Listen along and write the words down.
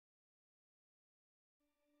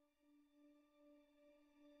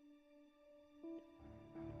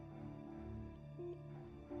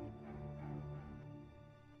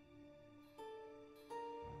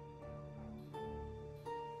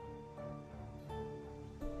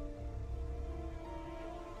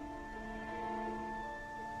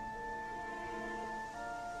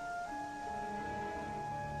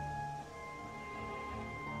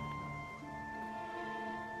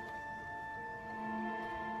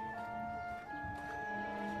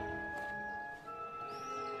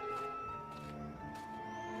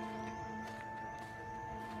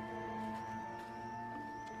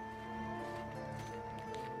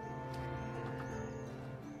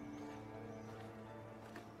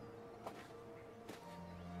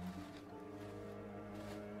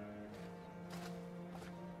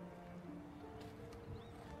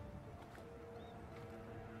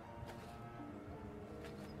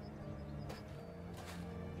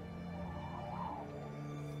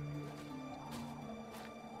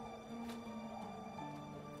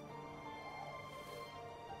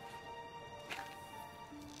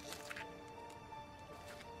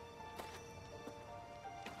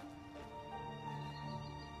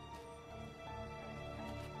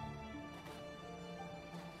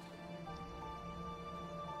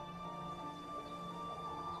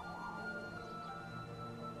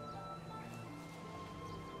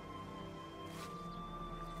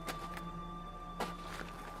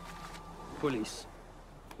Police.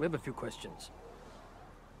 We have a few questions.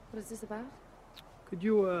 What is this about? Could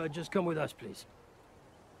you, just come with us, please?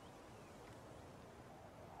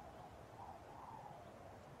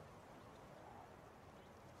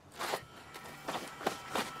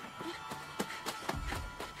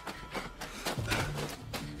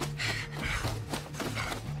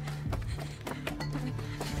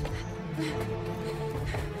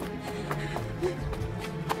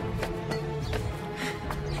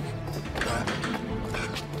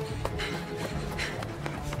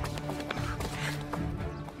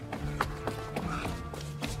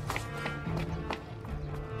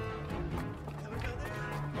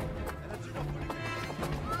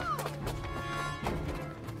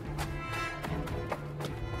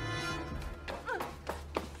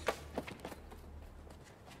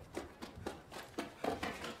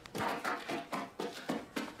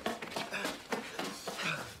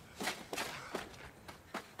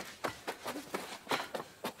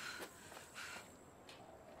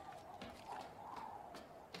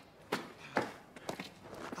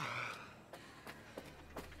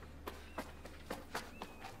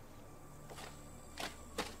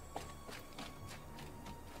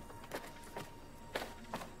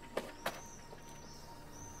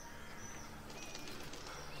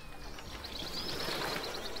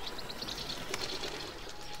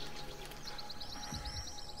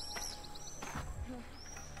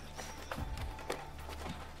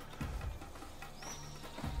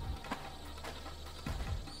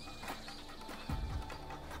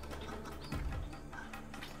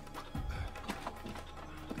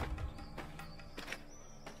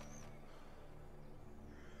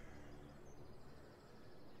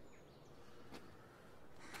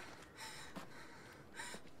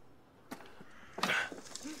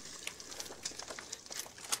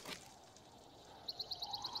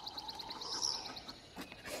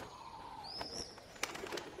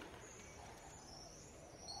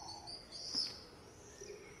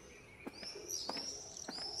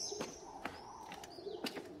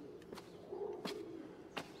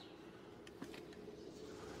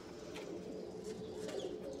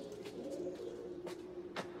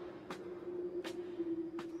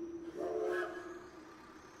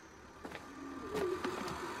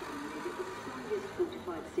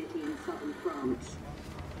 City in southern France.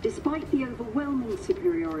 Despite the overwhelming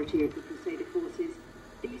superiority of the Crusader forces,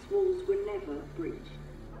 these walls were never breached.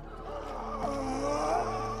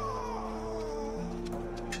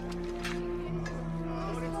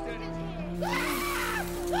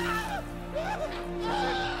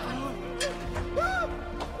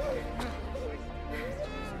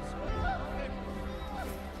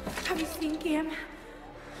 Have you seen Guillaume?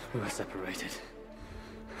 We were separated.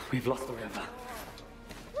 We've lost the river.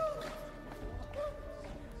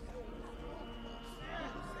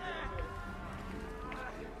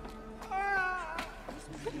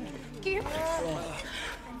 Guillaume?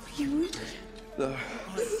 You? No,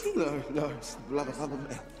 it's the blood of other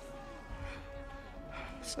men.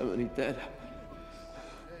 So many dead.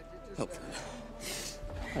 Help them.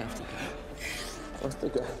 I have to go. I have to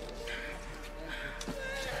go.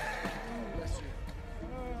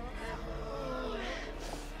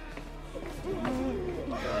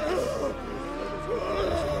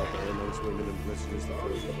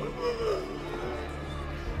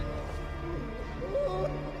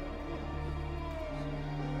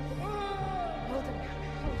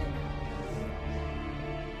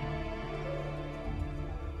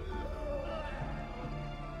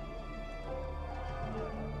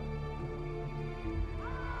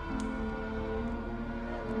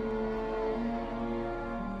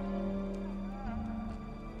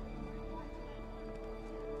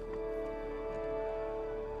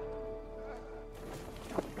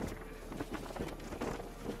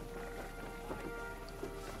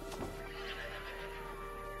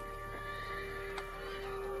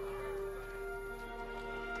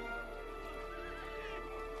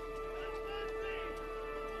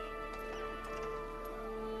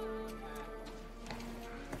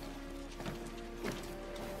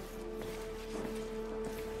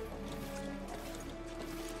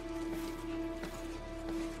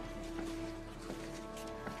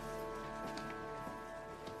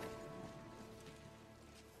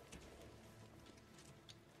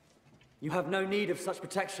 You have no need of such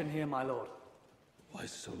protection here, my lord.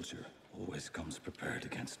 Wise soldier always comes prepared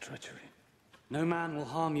against treachery. No man will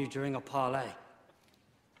harm you during a parley.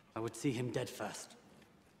 I would see him dead first.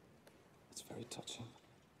 That's very touching.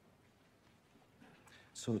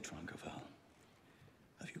 So, Tranqueval,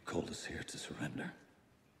 have you called us here to surrender?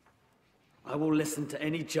 I will listen to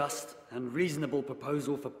any just and reasonable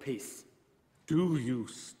proposal for peace. Do you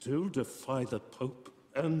still defy the Pope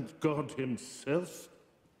and God himself?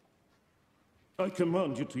 I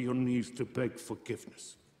command you to your knees to beg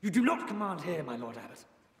forgiveness. You do not command here, my Lord Abbot.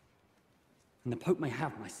 And the Pope may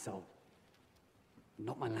have my soul, but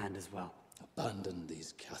not my land as well. Abandon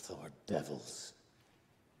these Cathar devils,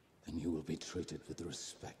 and you will be treated with the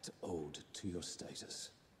respect owed to your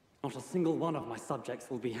status. Not a single one of my subjects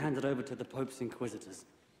will be handed over to the Pope's inquisitors.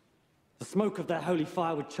 The smoke of their holy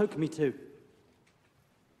fire would choke me too.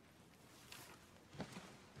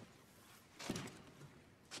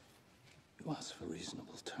 You ask for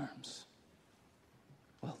reasonable terms.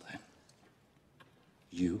 Well then,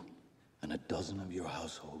 you and a dozen of your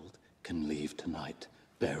household can leave tonight,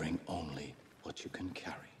 bearing only what you can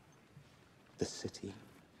carry. The city,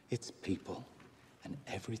 its people, and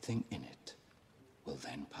everything in it will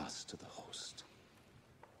then pass to the host.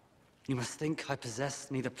 You must think I possess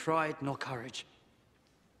neither pride nor courage.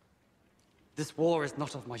 This war is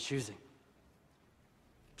not of my choosing,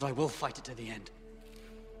 but I will fight it to the end.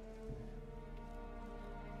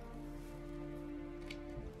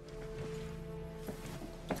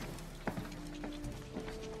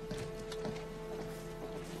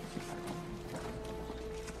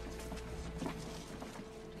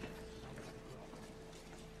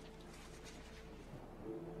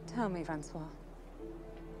 Tell me, Francois.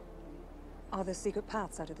 Are there secret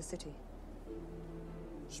paths out of the city?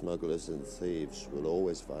 Smugglers and thieves will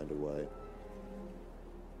always find a way.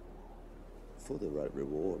 For the right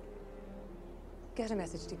reward. Get a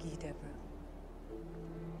message to Guy Deborah.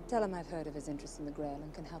 Tell him I've heard of his interest in the Grail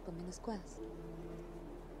and can help him in his quest.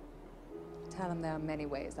 Tell him there are many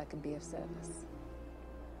ways I can be of service.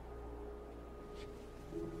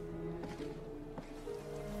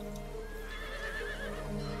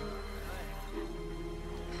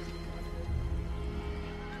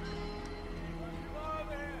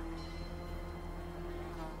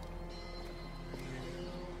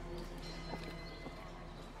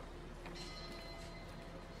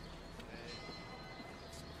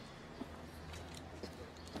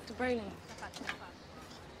 Brayling,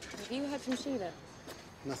 have you heard from Sheila?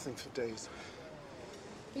 Nothing for days.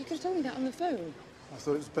 You could have told me that on the phone. I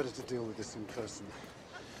thought it was better to deal with this in person.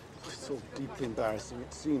 It's all deeply embarrassing.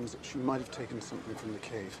 It seems that she might have taken something from the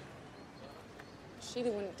cave.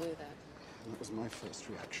 Sheila wouldn't do that. And that was my first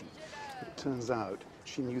reaction. But it turns out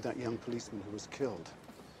she knew that young policeman who was killed.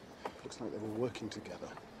 Looks like they were working together.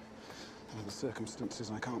 Under the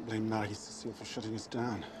circumstances, I can't blame Marie-Cécile for shutting us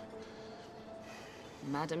down.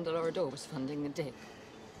 Madame de Lorador was funding the dig.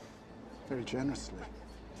 Very generously.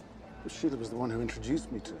 But Sheila was the one who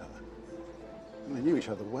introduced me to her. And they knew each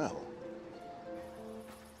other well.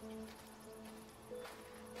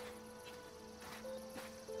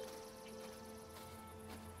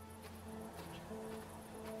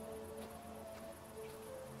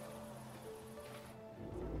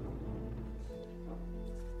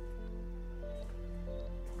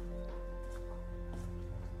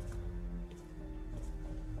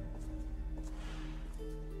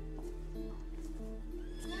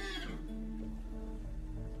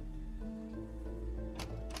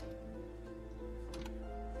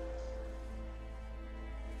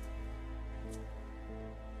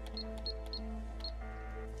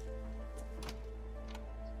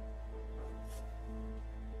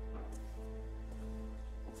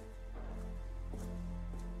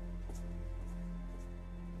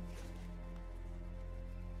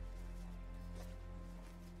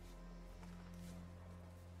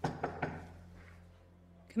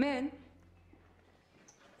 Come in.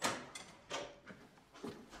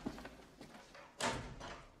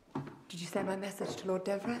 Did you send my message to Lord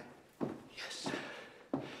Devereux? Yes.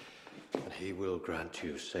 And he will grant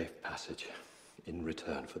you safe passage in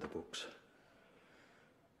return for the books.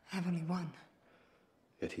 I have only one.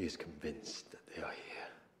 Yet he is convinced that they are here.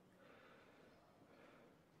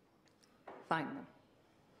 Find them.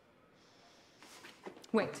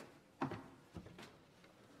 Wait.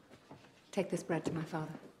 Take this bread to my father.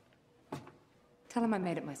 Tell him I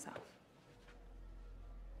made it myself.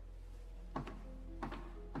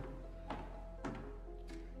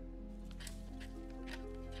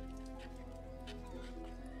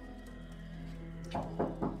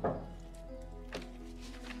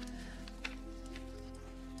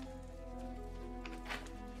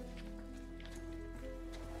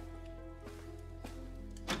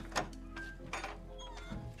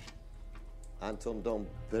 Intendant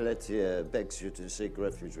Pelletier begs you to seek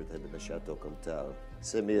refuge with him in the Chateau Comtal.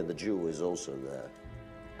 Simeon the Jew is also there.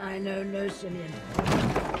 I know no Simeon.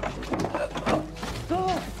 Go!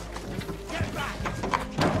 Get back!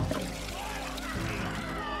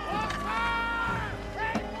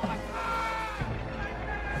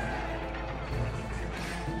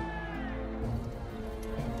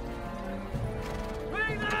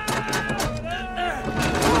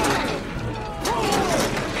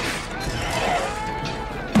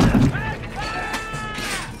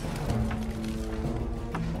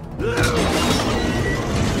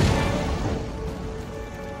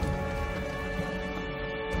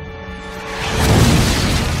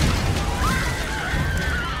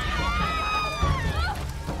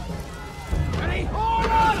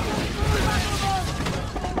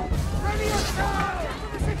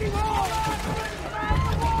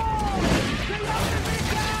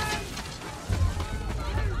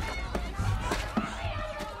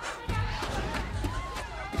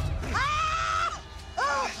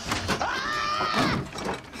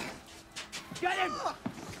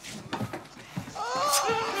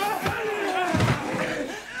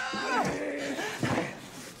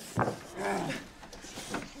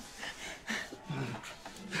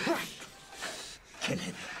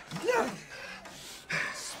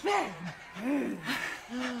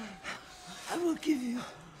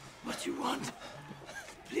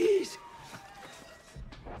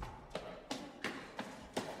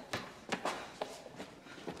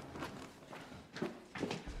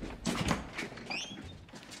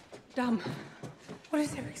 Dame. What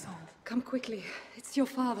is Eric's on? Come quickly. It's your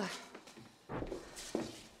father.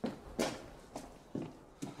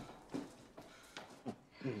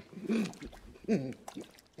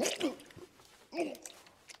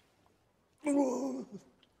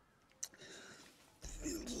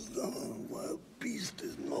 Feels as though a wild beast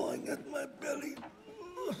is gnawing at my belly.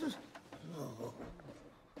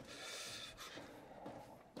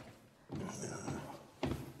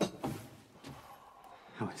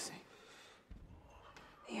 How is he?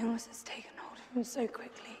 The illness has taken hold of him so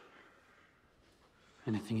quickly.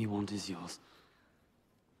 Anything you want is yours.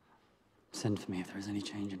 Send for me if there is any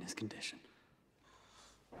change in his condition.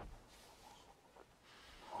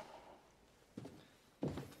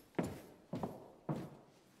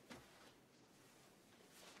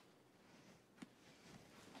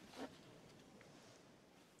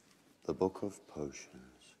 The Book of Potions.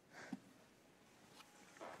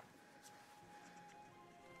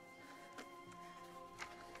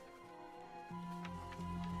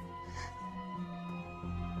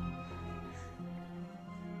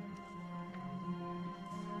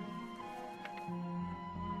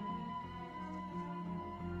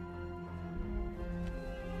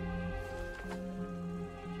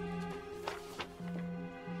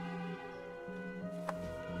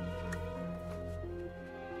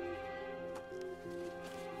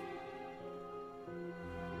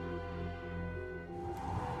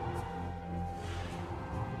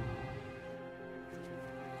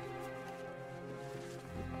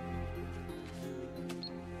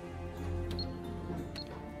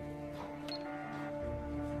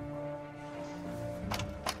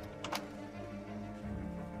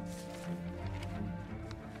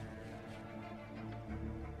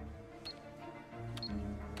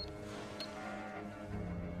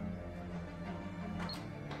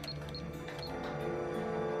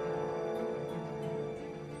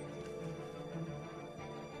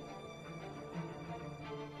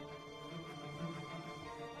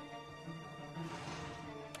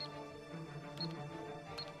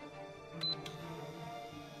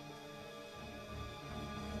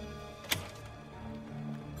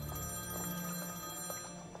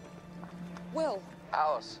 Will!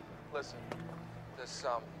 Alice, listen. This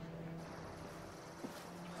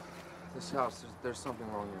house, there's something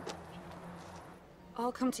wrong here.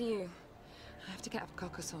 I'll come to you. I have to get up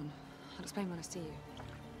Carcassonne. I'll explain when I see you.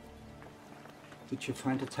 Did you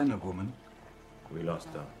find a tenor woman? We lost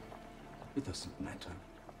her. It doesn't matter.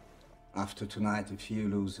 After tonight, a few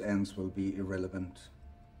loose ends will be irrelevant.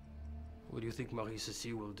 What do you think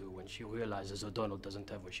Marie-Cécile will do when she realizes O'Donnell doesn't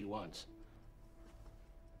have what she wants?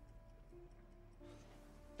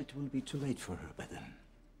 It will be too late for her by then.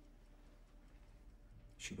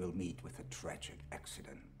 She will meet with a tragic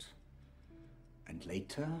accident. And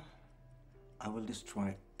later, I will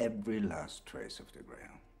destroy every last trace of the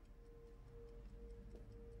Grail.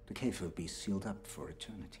 The cave will be sealed up for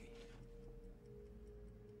eternity.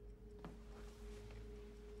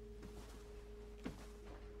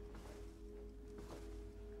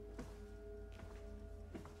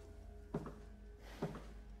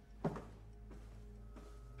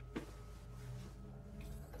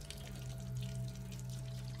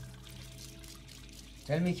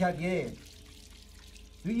 Tell me, Xavier,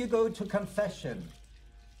 do you go to confession?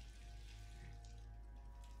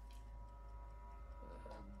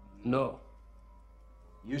 No.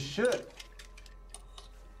 You should.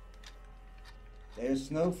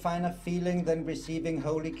 There's no finer feeling than receiving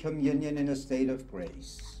Holy Communion in a state of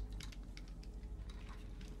grace.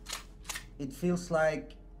 It feels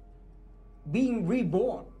like being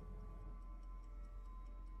reborn.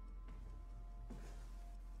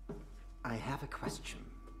 I have a question.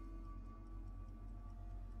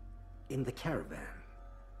 In the caravan,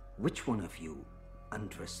 which one of you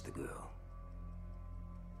undressed the girl?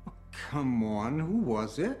 Oh, come on, who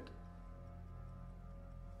was it?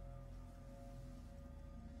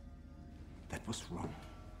 That was wrong.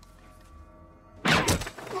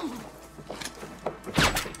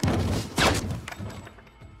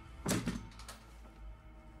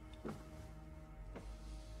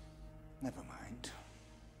 Never mind.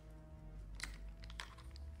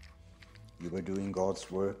 You were doing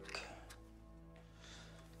God's work,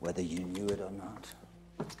 whether you knew it or not.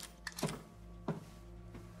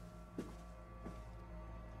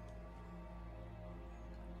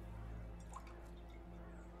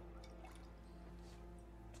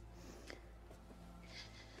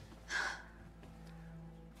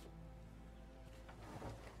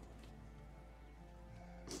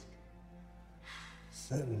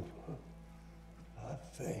 Send our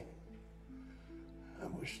faith. I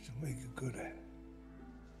wish to make it good at.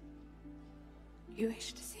 You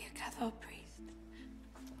wish to see a Catholic priest?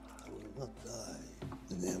 I will not die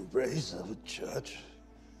in the embrace of a church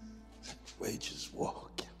that wages war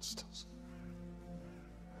against us.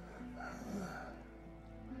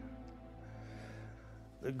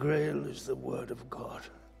 The Grail is the word of God,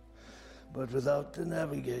 but without the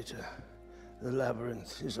navigator, the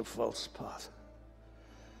Labyrinth is a false path.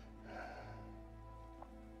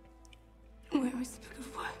 Where is the Book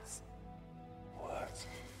of Words? Words?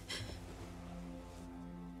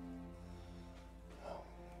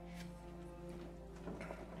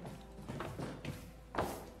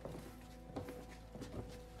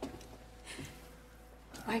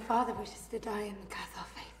 My father wishes to die in the Catholic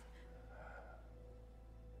faith.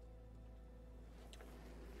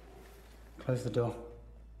 Close the door.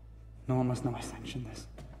 No one must know I sanctioned this.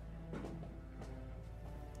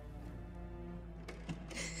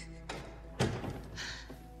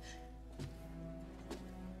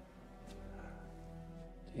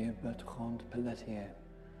 Dear Bertrand Pelletier,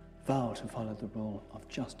 vow to follow the rule of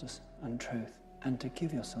justice and truth, and to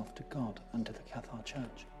give yourself to God and to the Catholic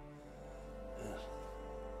Church. Yes.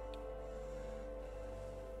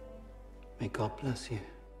 May God bless you,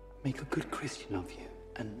 make a good Christian of you,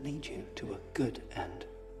 and lead you to a good end.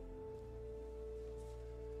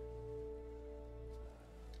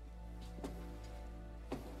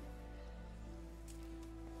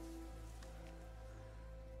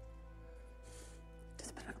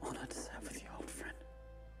 It's been an honor to serve with you, old friend.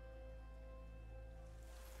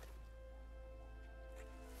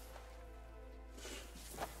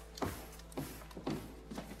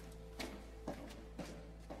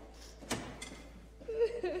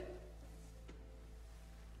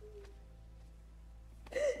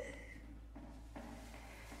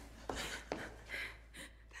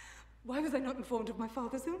 Why was I not informed of my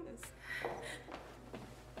father's illness?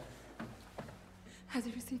 Has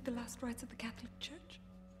he received the last rites of the Catholic Church?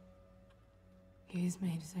 He has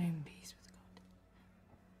made his own peace with God.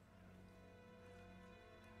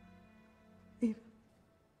 Eva,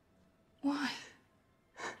 Why?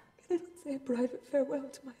 can I not say a private farewell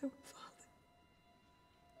to my own father?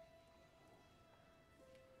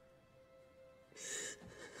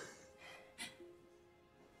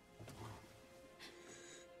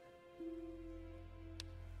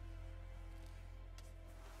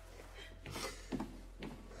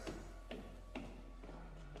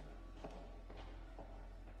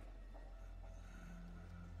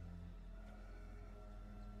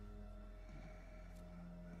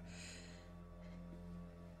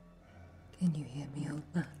 Can you hear me, old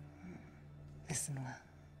man? Listen well.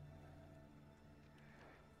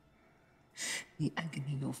 The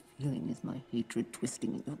agony you're feeling is my hatred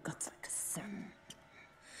twisting in your guts like a serpent.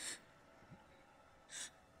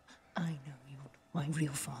 I know you're not my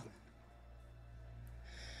real father.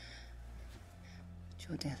 But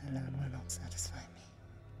your death alone will not satisfy me.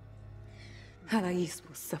 Halais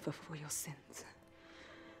will suffer for your sins.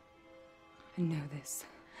 I know this.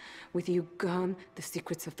 With you gone, the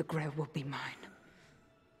secrets of the Grail will be mine.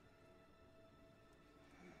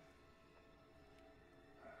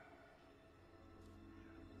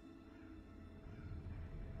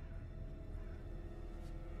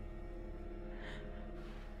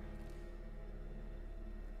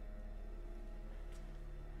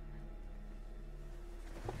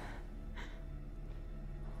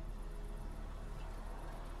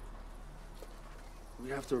 We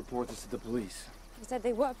have to report this to the police. He said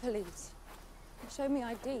they were police. He showed me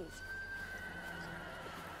IDs.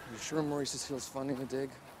 You sure Maurice Cecile's funding the dig?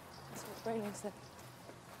 That's what Brayling said.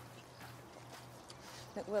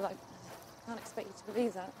 Look, Will, I can't expect you to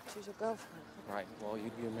believe that. She's your girlfriend. Right, well,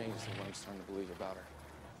 you'd be amazed at what I'm starting to believe about her.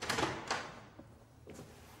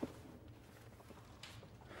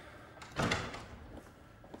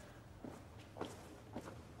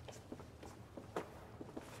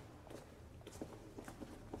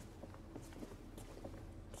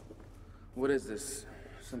 What is this?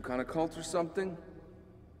 Some kind of cult or something?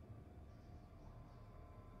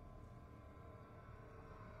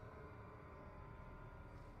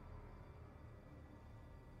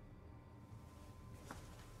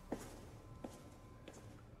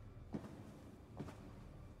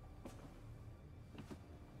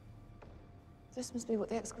 This must be what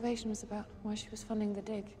the excavation was about, why she was funding the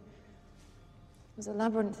dig. There's a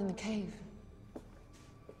labyrinth in the cave.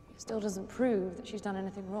 It still doesn't prove that she's done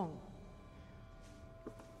anything wrong.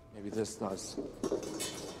 Maybe this does.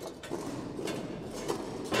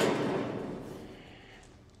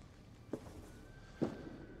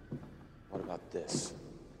 What about this?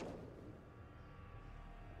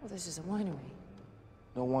 Well, this is a winery.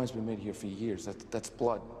 No wine's been made here for years. That's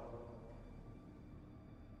blood.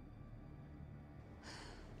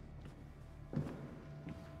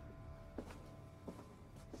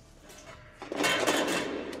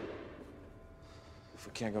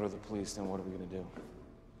 can't go to the police, then what are we gonna do?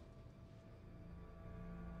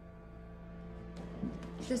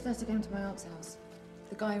 This letter came to my aunt's house.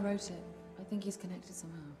 The guy who wrote it. I think he's connected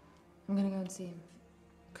somehow. I'm gonna go and see him.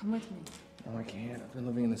 Come with me. No, I can't. I've been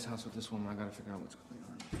living in this house with this woman. I gotta figure out what's going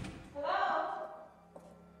on. Hello?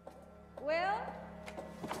 Will?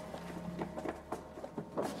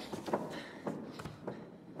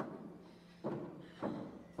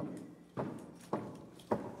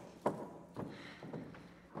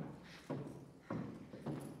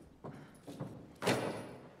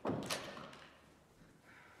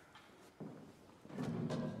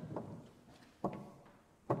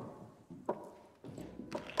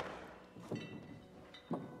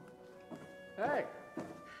 Hey,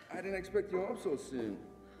 I didn't expect you home so soon.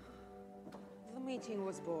 The meeting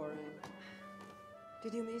was boring.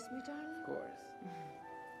 Did you miss me, darling? Of course.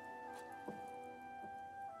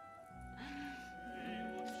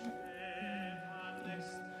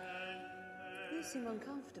 You seem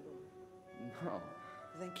uncomfortable. No.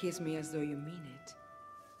 Then kiss me as though you mean it.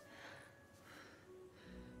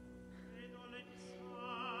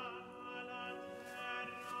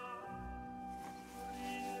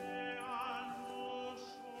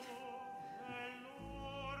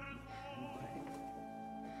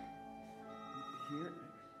 Here?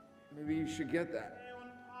 Maybe you should get that.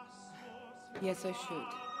 Yes, I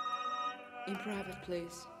should. In private,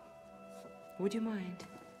 please. Would you mind?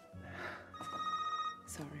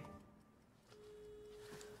 Sorry.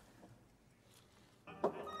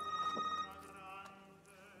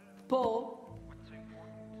 Paul?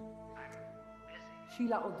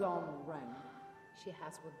 Sheila O'Donnell rang. She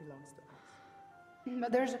has what belongs to us.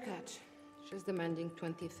 But there's a catch. She's demanding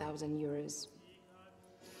 20,000 euros.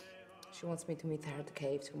 She wants me to meet her at the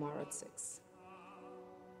cave tomorrow at 6.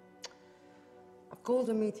 I've called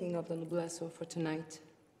a meeting of the Noblesse for tonight,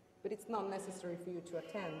 but it's not necessary for you to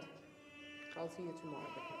attend. I'll see you tomorrow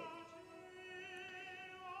at the cave.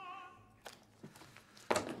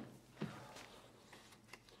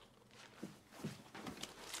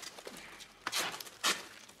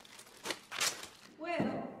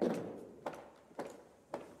 Will?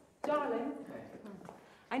 Darling?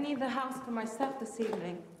 I need the house to myself this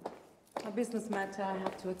evening. A business matter I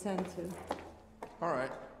have to attend to. All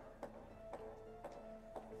right.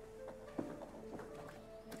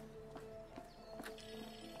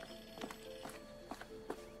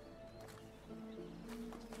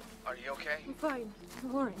 Are you okay? I'm fine.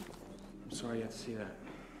 Don't worry. I'm sorry you had to see that.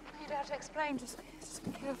 You don't have to explain. Just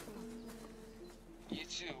be careful. You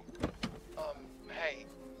too. Hey.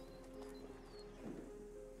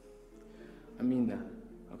 I mean that,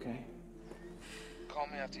 okay? Call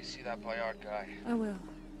me after you see that Bayard guy. I will.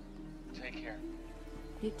 Take care.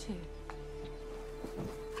 You too.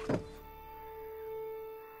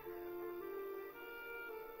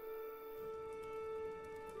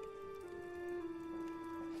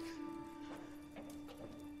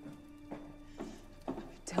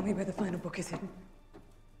 Tell me where the final book is hidden.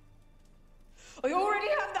 I already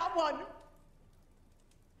have that one!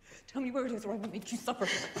 Tell me where it is or I will make you suffer.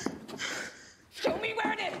 Show me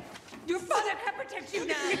where it is! Your father can protect you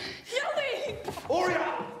now! Tell me!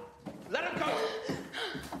 Oria! Let him go!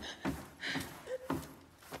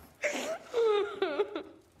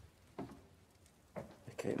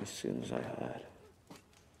 I came as soon as I heard.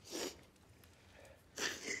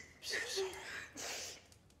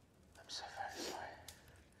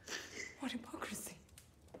 What hypocrisy.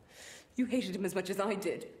 You hated him as much as I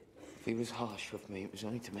did. If he was harsh with me, it was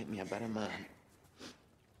only to make me a better man.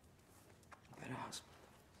 A better husband.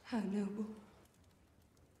 How noble.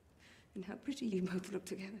 And how pretty you both look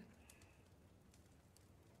together.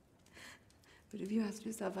 But have you asked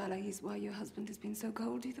yourself, Alaïs, why your husband has been so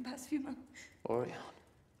cold the past few months? Orion.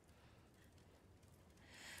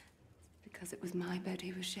 Because it was my bed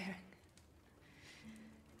he was sharing.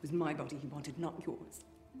 It was my body he wanted, not yours.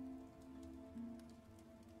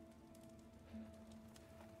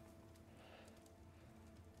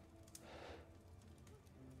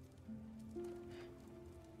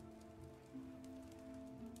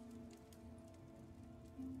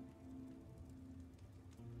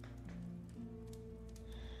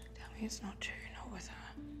 Tell me it's not true, you're not with her.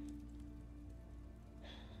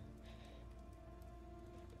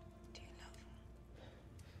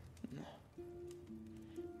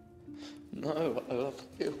 No, I love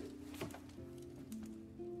you.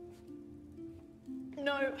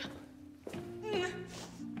 No.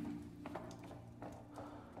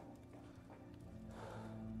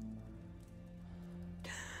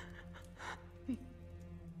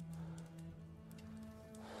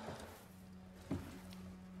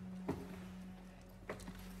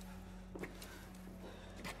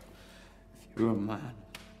 were a man,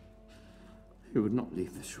 you would not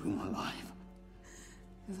leave this room alive.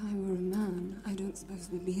 If I were a man, I don't suppose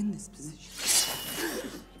we'd be in this position.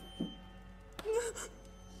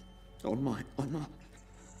 On my honor,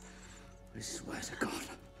 I swear to God,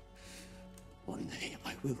 one day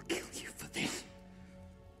I will kill you for this.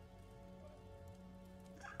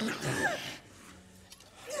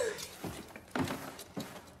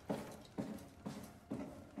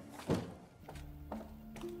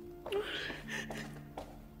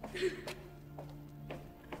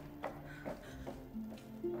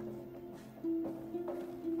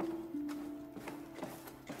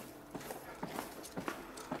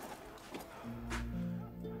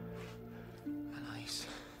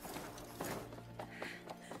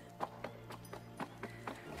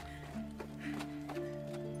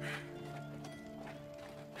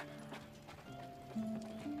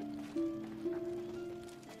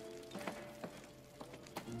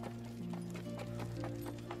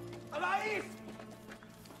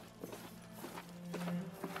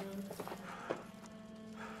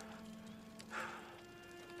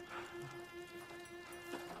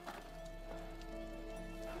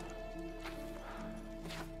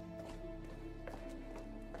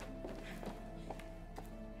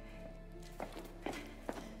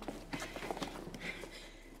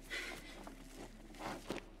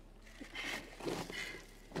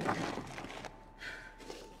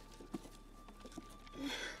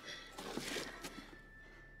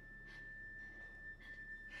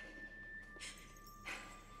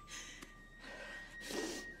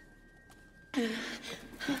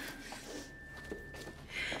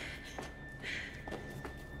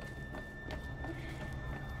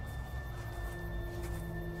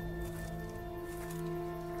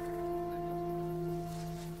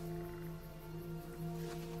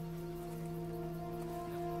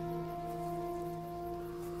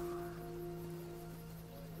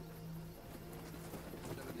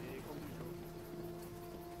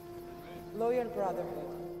 Loyal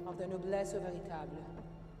Brotherhood of the Noblesse Véritable.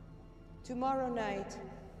 Tomorrow night,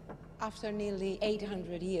 after nearly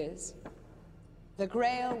 800 years, the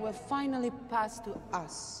Grail will finally pass to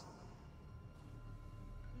us.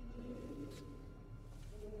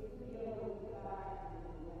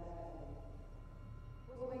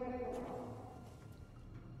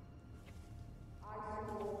 I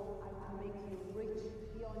swore I would make you rich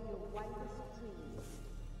beyond your wildest dreams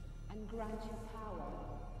and grant you power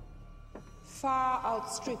far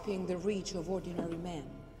outstripping the reach of ordinary men.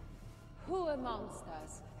 Who amongst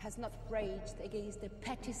us has not raged against the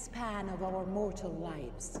petty span of our mortal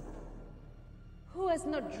lives? Who has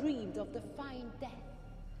not dreamed of the fine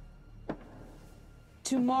death?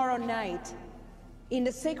 Tomorrow night, in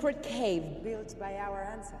the sacred cave built by our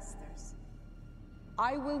ancestors,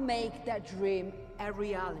 I will make that dream a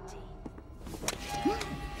reality.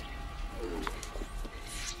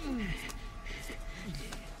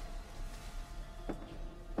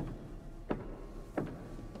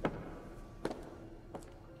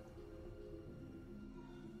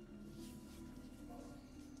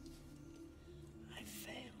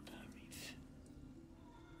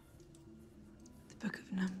 The Book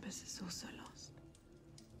of Numbers is also lost.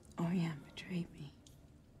 Oriane betrayed me.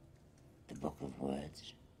 The Book of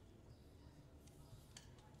Words.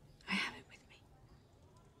 I have it with me.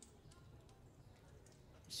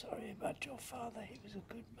 I'm sorry about your father. He was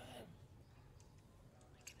a good man.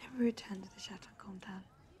 I can never return to the Chateau Comtal.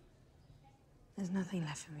 There's nothing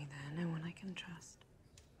left for me there, no one I can trust.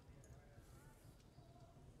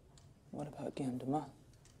 What about Guillaume de Mar?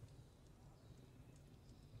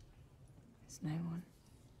 There's no one.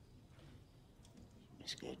 You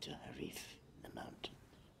must go to Harif, in the mountain.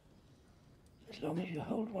 As long as you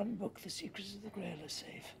hold one book, the secrets of the Grail are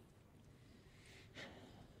safe.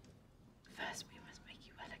 First, we must make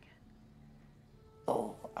you well again.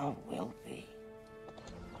 Oh, I will be.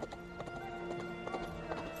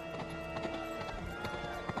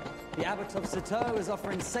 The Abbot of Citeaux is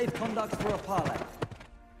offering safe conduct for a parley.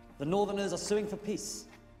 The Northerners are suing for peace.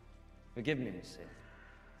 Forgive me, monsieur.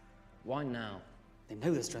 Why now? They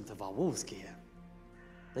know the strength of our walls, Guillaume.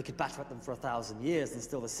 They could batter at them for 1,000 years and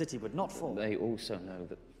still the city would not fall. They also know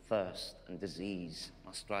that thirst and disease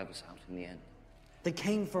must drive us out in the end. They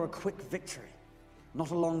came for a quick victory,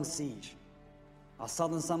 not a long siege. Our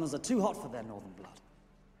southern summers are too hot for their northern blood.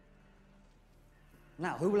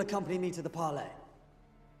 Now, who will accompany me to the parley?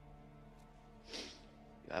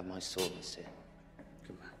 You have my sword, monsieur.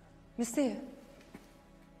 Come on. Monsieur,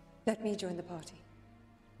 let me join the party.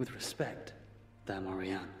 With respect, Dame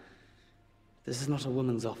Oriane. This is not a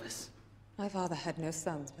woman's office. My father had no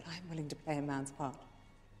sons, but I'm willing to play a man's part.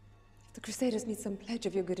 If the Crusaders need some pledge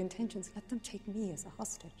of your good intentions, let them take me as a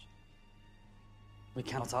hostage. We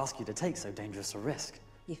cannot ask you to take so dangerous a risk.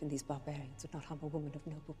 Even these barbarians would not harm a woman of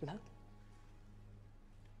noble blood.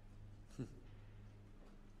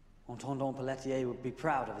 Intendant Pelletier would be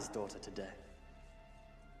proud of his daughter today.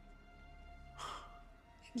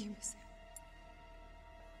 Thank you, monsieur.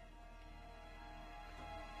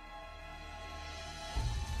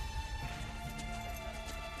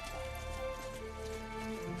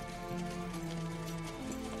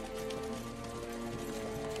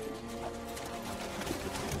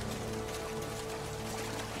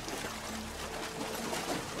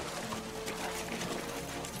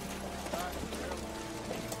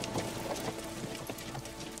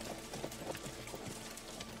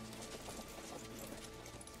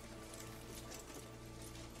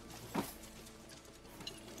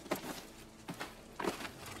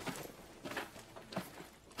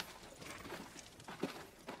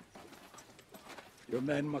 Your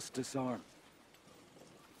men must disarm.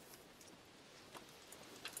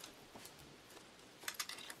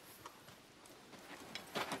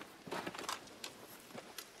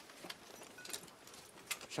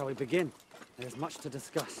 Shall we begin? There's much to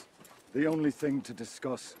discuss. The only thing to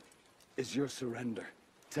discuss is your surrender.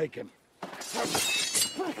 Take him.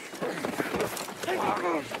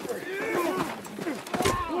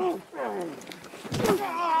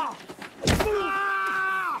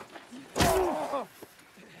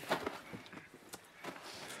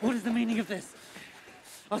 What is the meaning of this?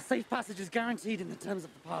 Our safe passage is guaranteed in the terms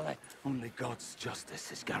of the parley. Only God's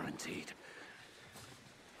justice is guaranteed.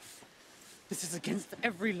 This is against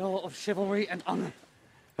every law of chivalry and honor.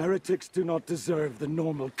 Heretics do not deserve the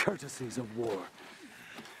normal courtesies of war.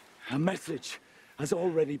 A message has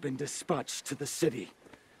already been dispatched to the city.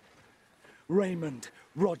 Raymond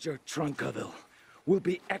Roger Trancaville will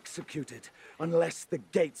be executed unless the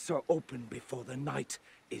gates are open before the night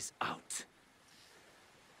is out.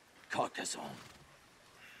 Carcassonne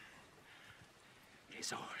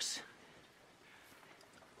is ours.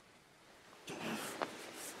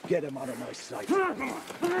 Get him out of my sight. And him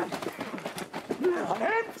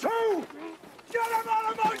too! Get him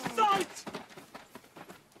out of my sight!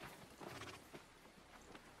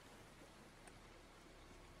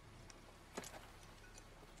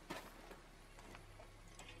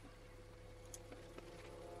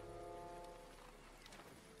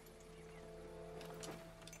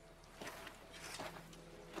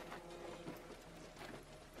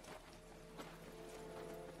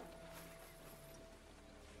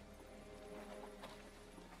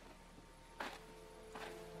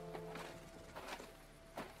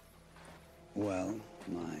 Well,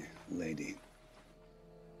 my lady.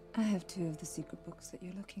 I have 2 of the secret books that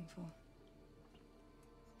you're looking for.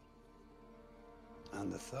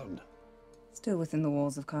 And the third. Still within the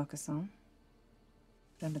walls of Carcassonne.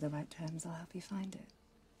 But under the right terms, I'll help you find it.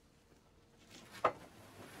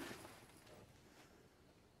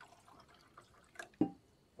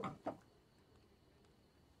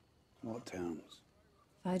 What terms?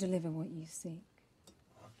 If I deliver what you seek,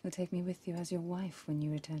 you'll take me with you as your wife when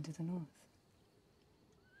you return to the north.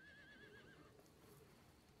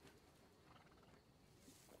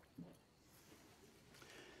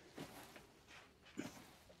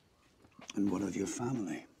 And what of your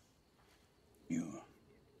family? Your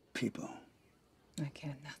people? I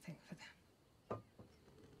care nothing for them.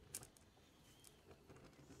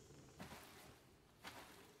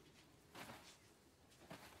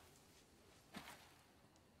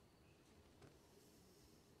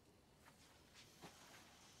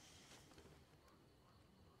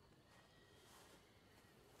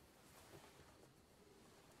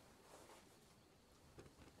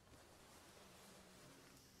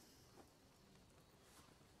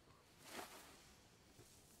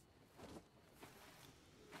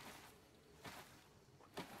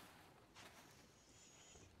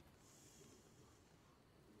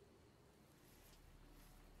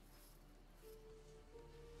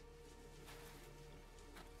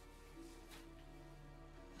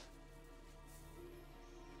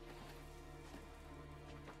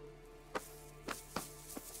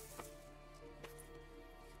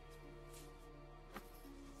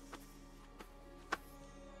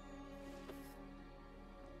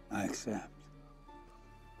 I accept.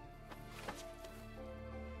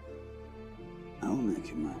 I will make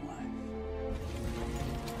you my wife.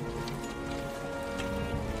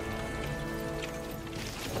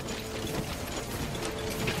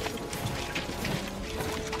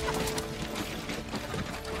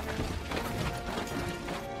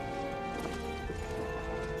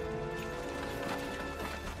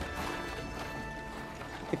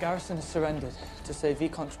 The garrison has surrendered to save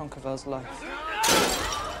Vicomte Tronquevel's life.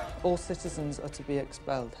 All citizens are to be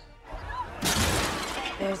expelled.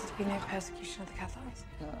 There is to be no persecution of the Cathars?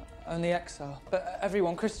 Only exile. But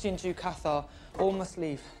everyone, Christian, Jew, Cathar, all must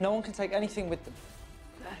leave. No one can take anything with them.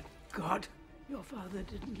 Thank God your father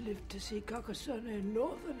didn't live to see Carcassonne in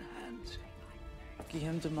northern hands.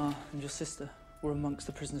 Guillaume de Mar and your sister were amongst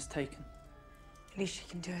the prisoners taken. At least she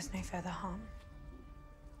can do us no further harm.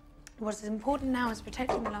 What is important now is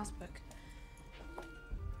protecting the last book.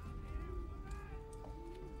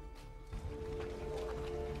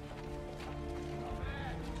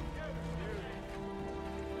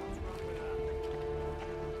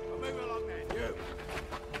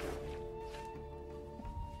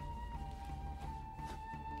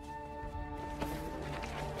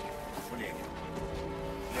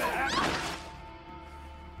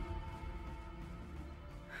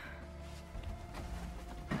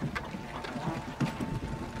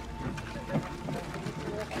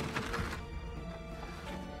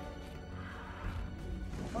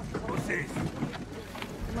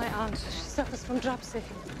 My aunt, she suffers from dropsy.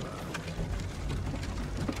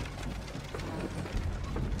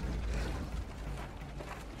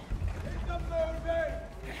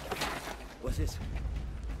 What's this?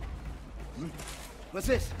 What's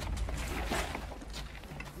this?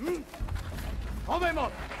 Enlevez-moi!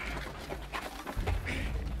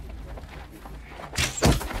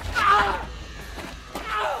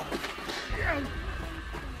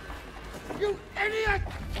 You idiot!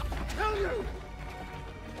 Kill you!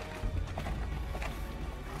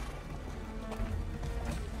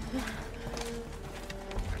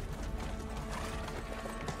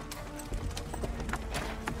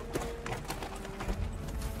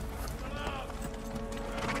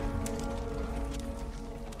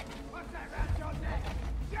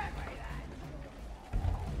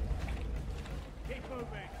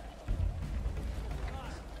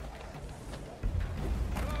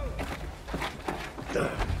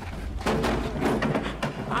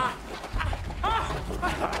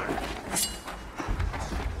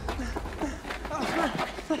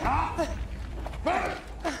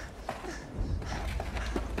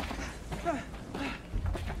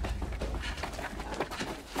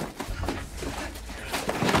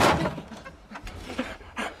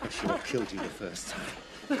 Killed you the first time.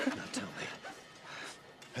 Now tell me,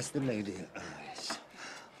 has the Lady Alice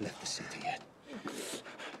left the city yet?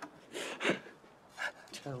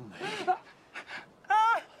 Tell me.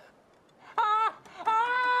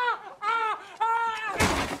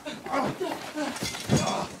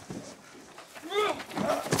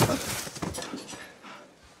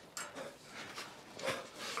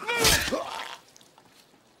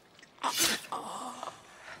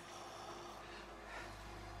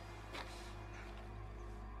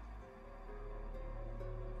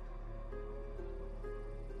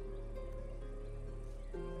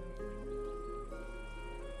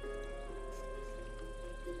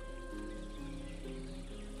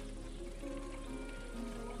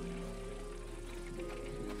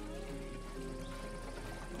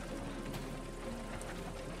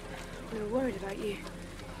 We were worried about you.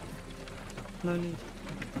 No need.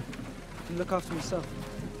 I can look after myself.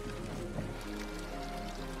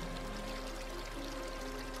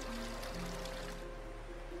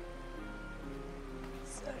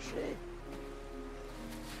 Serge,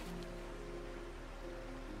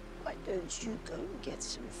 why don't you go and get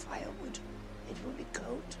some firewood? It will be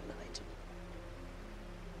cold tonight.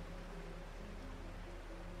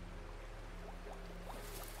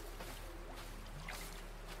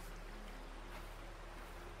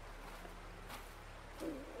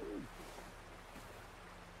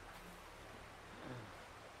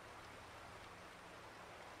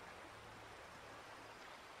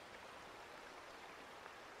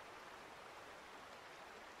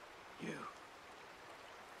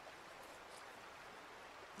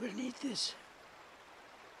 We'll need this.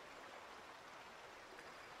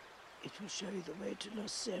 It will show you the way to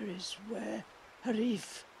Los Ceres, where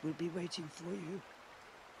Harif will be waiting for you.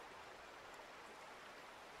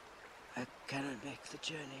 I cannot make the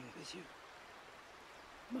journey with you.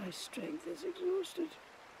 My strength is exhausted.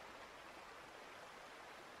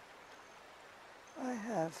 I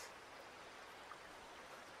have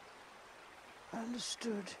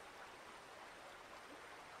understood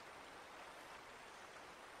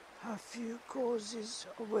how few causes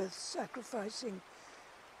are worth sacrificing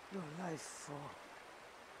your life for.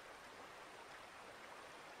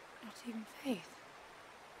 Not even faith.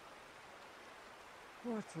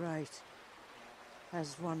 What right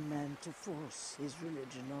has one man to force his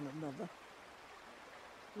religion on another?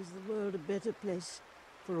 Is the world a better place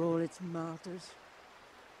for all its martyrs?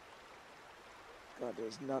 God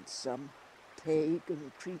is not some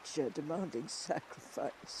pagan creature demanding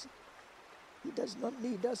sacrifice. He does not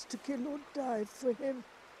need us to kill or die for him.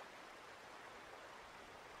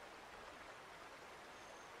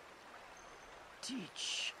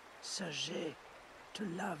 Teach Serge to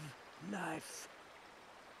love life.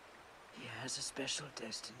 He has a special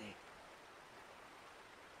destiny.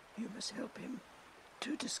 You must help him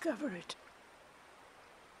to discover it.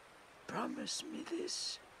 Promise me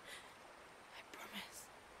this. I promise.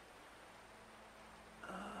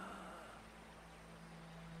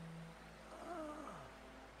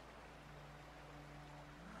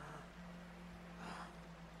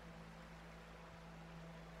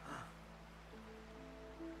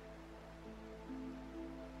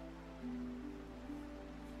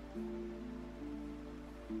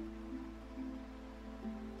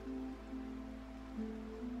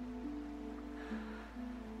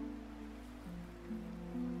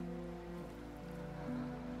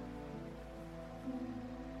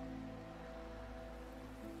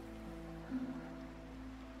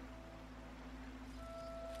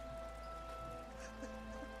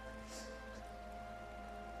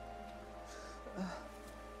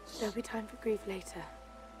 There'll be time for grief later.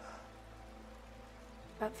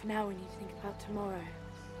 But for now, we need to think about tomorrow.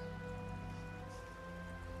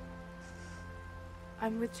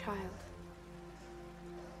 I'm with child.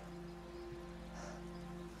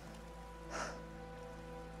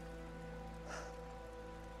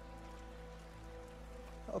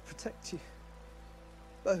 I'll protect you.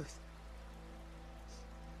 Both.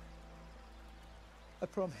 I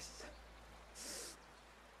promise.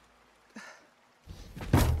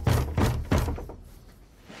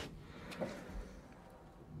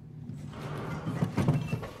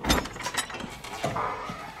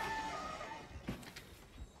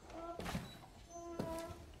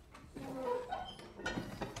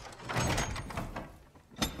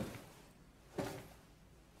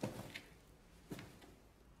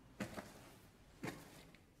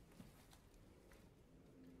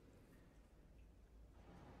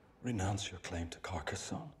 Renounce your claim to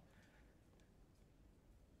Carcassonne,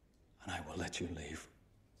 and I will let you leave.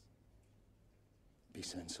 Be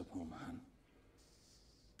sensible, man.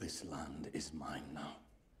 This land is mine now.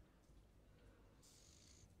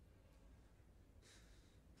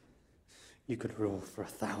 You could rule for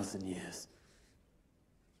 1,000 years.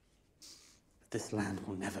 But this land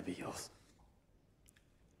will never be yours.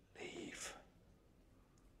 Leave.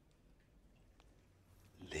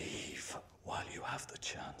 Leave while you have the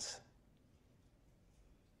chance.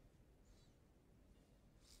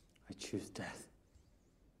 I choose death.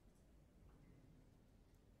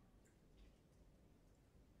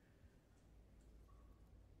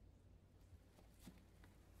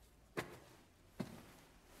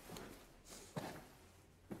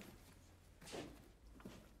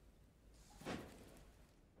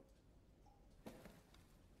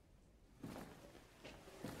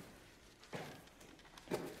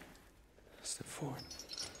 Step forward.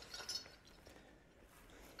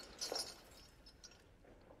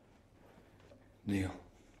 Kneel.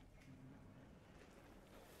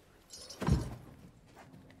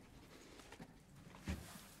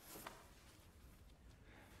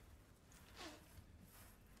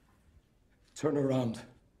 Turn around.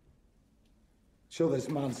 Show this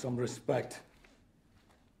man some respect.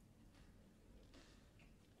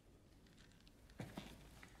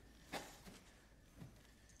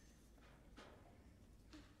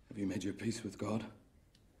 Have you made your peace with God?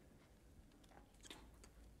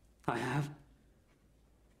 I have.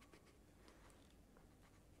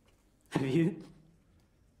 Have you?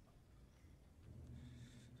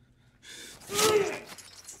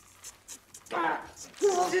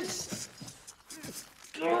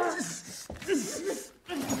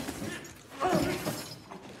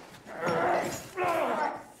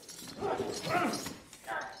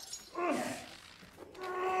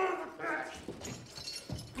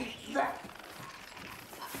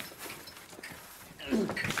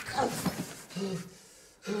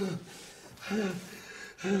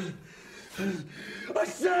 I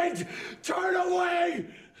said, turn away!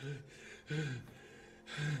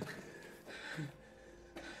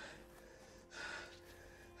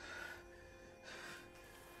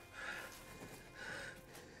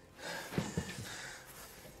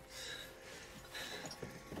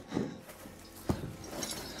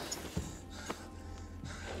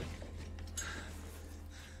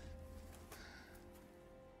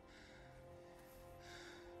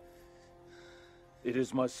 It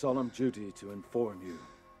is my solemn duty to inform you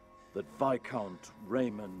that Viscount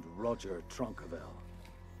Raymond Roger Tronqueville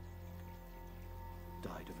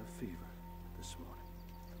died of a fever this morning.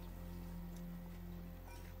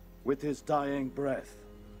 With his dying breath,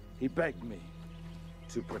 he begged me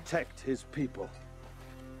to protect his people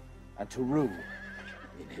and to rule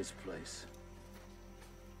in his place.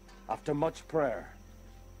 After much prayer,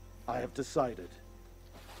 I have decided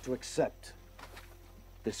to accept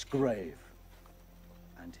this grave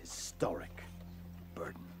and historic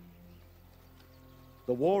burden.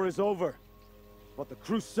 The war is over, but the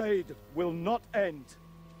crusade will not end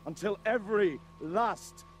until every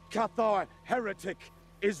last Cathar heretic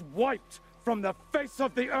is wiped from the face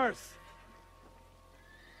of the earth.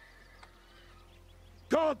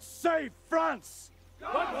 God save France!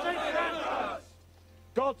 God save France!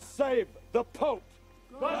 God save the Pope!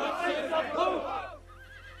 God save the Pope!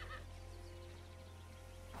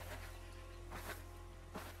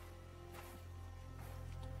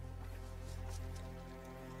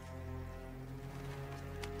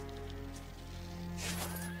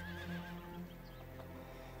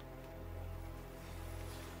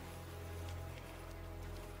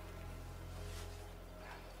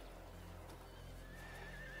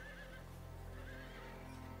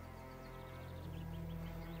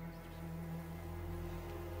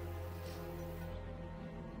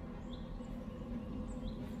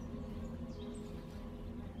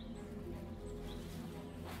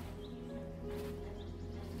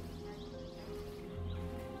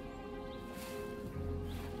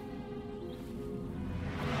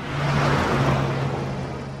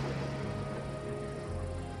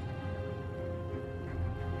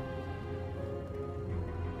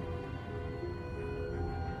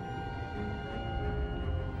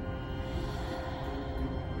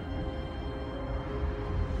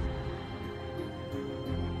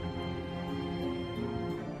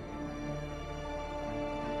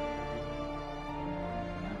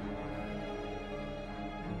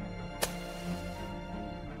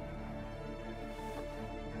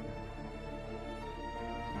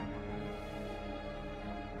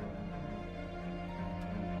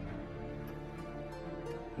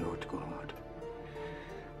 Lord God,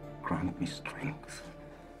 grant me strength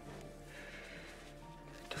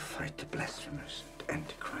to fight the blasphemers and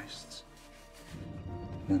antichrists.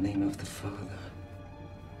 In the name of the Father,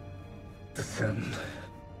 the Son,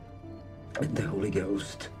 and the Holy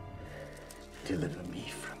Ghost, deliver me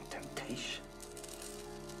from temptation.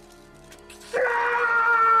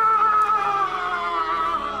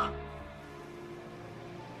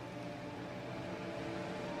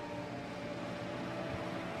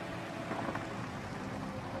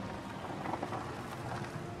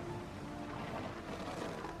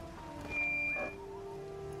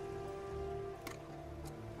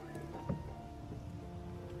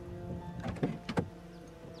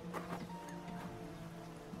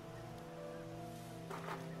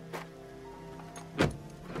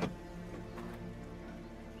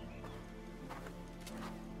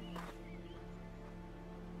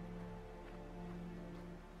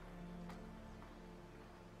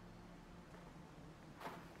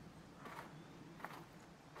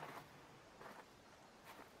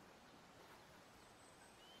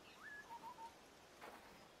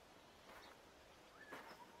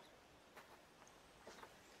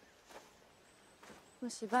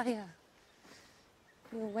 Monsieur Barrier,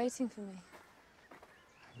 you were waiting for me.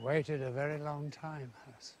 I waited a very long time,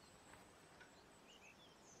 Hers.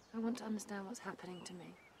 I want to understand what's happening to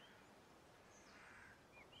me.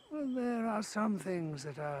 Well, there are some things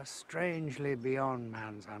that are strangely beyond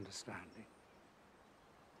man's understanding.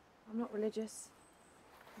 I'm not religious.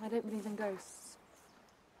 I don't believe in ghosts.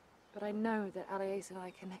 But I know that Alias and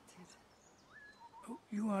I connected. Oh,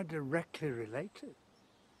 you are directly related.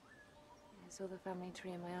 I saw the family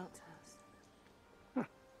tree in my aunt's house. Huh.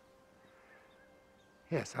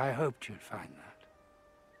 Yes, I hoped you'd find that.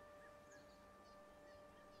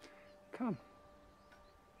 Come.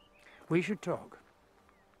 We should talk.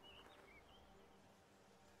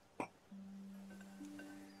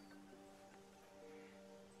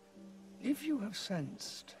 If you have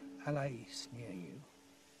sensed Alais near you,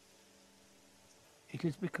 it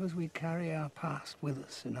is because we carry our past with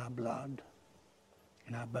us in our blood,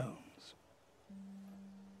 in our bones.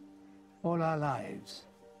 All our lives,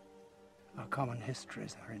 our common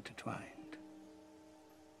histories are intertwined.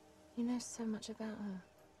 You know so much about her.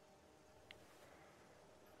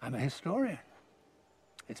 I'm a historian.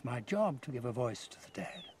 It's my job to give a voice to the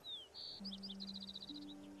dead.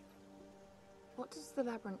 What does the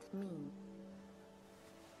labyrinth mean?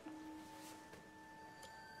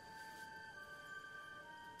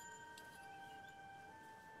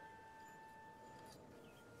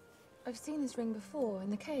 I've seen this ring before,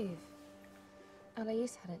 in the cave.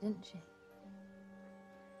 Alais had it, didn't she?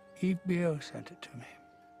 Yves Biot sent it to me,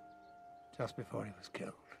 just before he was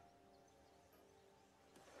killed.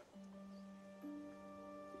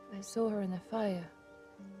 I saw her in the fire.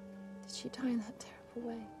 Did she die in that terrible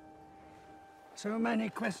way? So many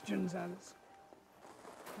questions, Alice.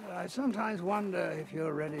 I sometimes wonder if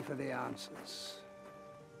you're ready for the answers.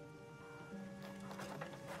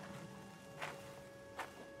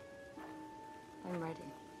 I'm ready.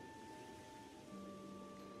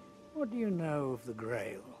 What do you know of the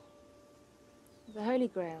Grail? The Holy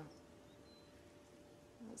Grail.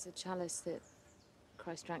 It's a chalice that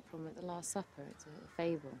Christ drank from at the Last Supper. It's a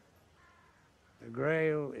fable. The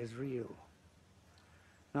Grail is real.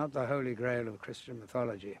 Not the Holy Grail of Christian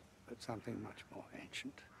mythology, but something much more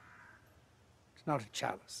ancient. It's not a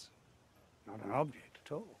chalice, not an object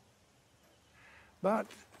at all. But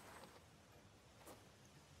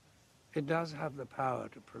it does have the power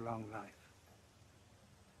to prolong life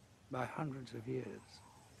by hundreds of years.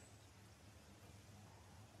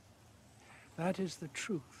 That is the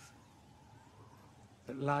truth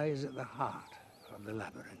that lies at the heart of the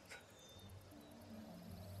Labyrinth.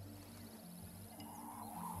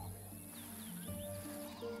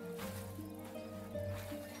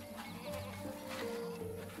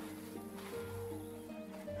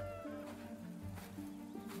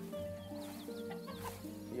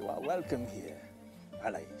 You are welcome here,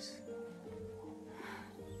 Alice.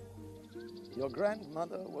 Your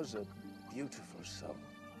grandmother was a beautiful soul.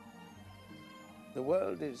 The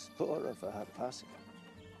world is poorer for her passing.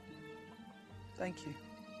 Thank you.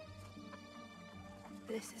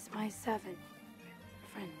 This is my servant,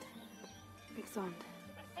 friend, Alexander.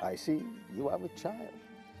 I see you are a child.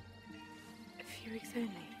 A few weeks only.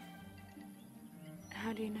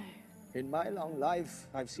 How do you know? In my long life,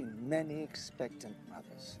 I've seen many expectant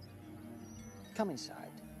mothers. Come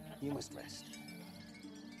inside. You must rest.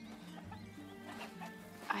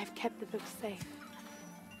 I've kept the book safe.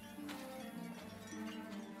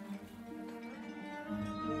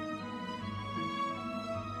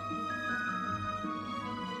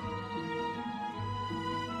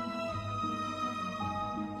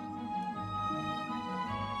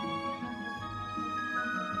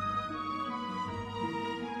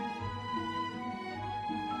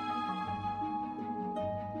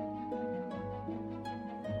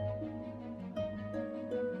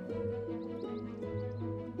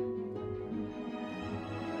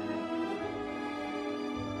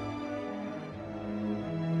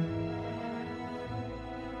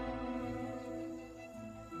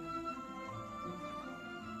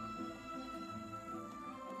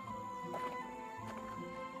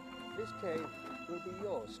 This cave will be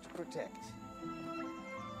yours to protect.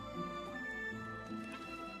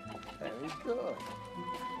 Very good.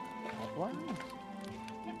 That one.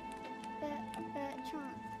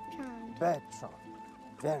 Bertrand.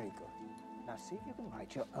 Very good. Now see if you can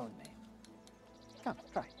write your own name. Come,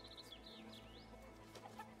 try.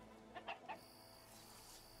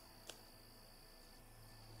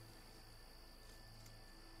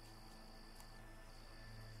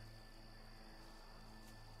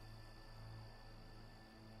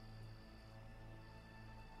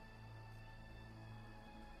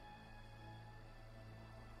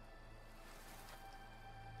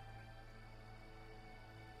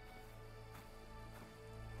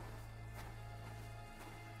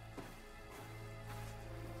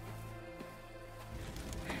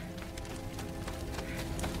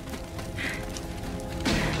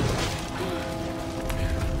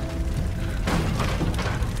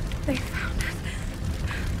 They found us.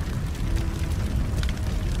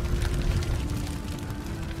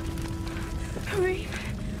 Hurry.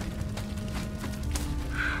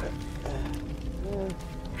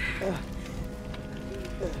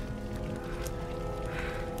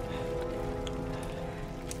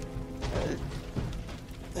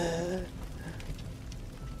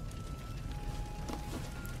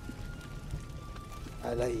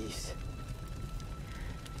 Alice,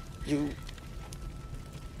 you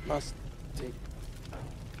must take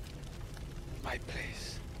my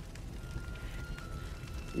place.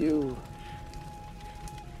 You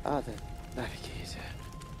are the navigator.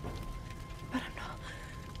 But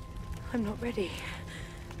I'm not ready.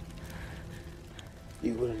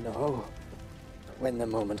 You will know when the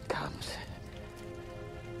moment comes.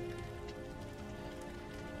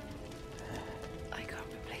 I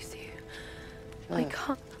can't replace you. I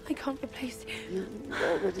can't replace you. You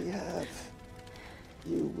already have.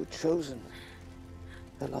 You were chosen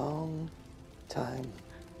a long time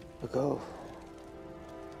ago.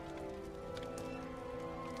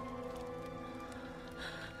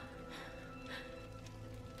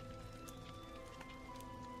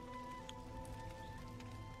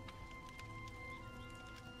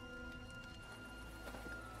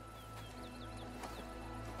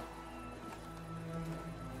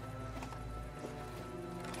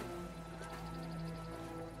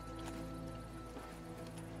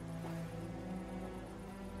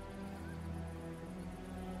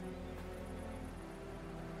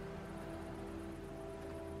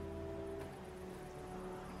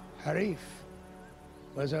 Harif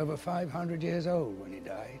was over 500 years old when he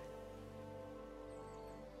died.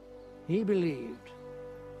 He believed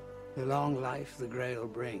the long life the Grail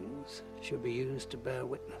brings should be used to bear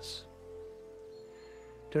witness,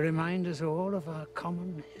 to remind us all of our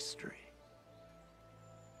common history.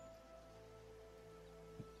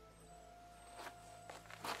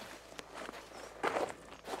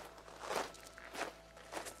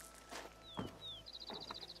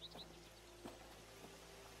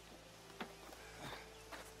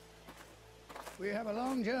 We have a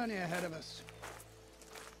long journey ahead of us.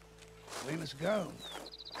 We must go.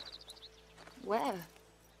 Where?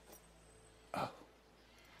 Oh,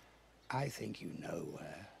 I think you know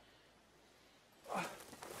where.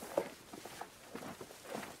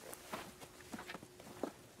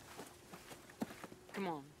 Come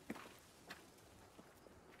on.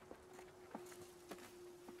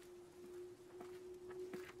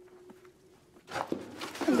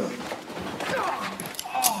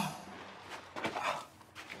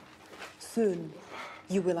 Soon,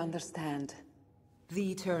 you will understand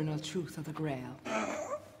the eternal truth of the Grail.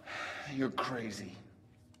 You're crazy.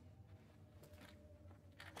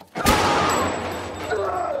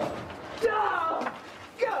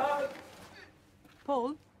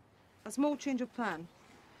 Paul, a small change of plan.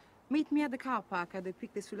 Meet me at the car park at the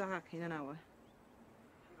Pic des Soularac in an hour.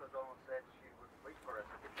 She said she would wait for us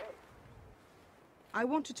at the cave. I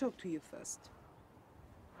want to talk to you first.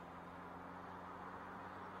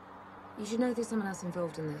 You should know there's someone else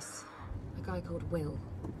involved in this. A guy called Will.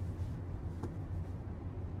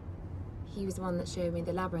 He was the one that showed me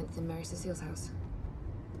the labyrinth in Mary Cecile's house.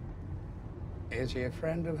 Is he a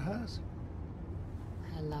friend of hers?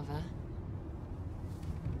 Her lover.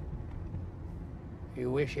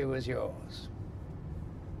 You wish he was yours?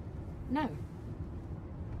 No.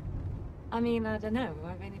 I mean, I don't know.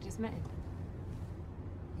 I've only just met him.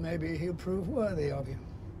 Maybe he'll prove worthy of you.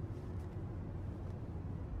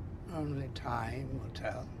 Only time will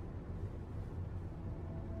tell.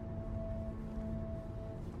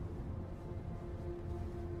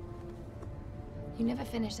 You never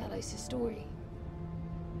finished Alice's story.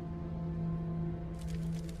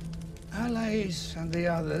 Alice and the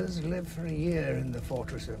others lived for a year in the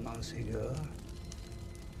fortress of Montségur.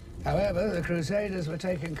 However, the Crusaders were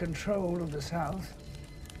taking control of the south,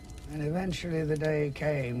 and eventually the day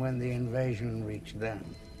came when the invasion reached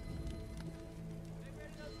them.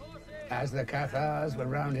 As the Cathars were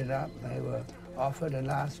rounded up, they were offered a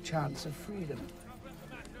last chance of freedom,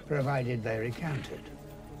 provided they recanted.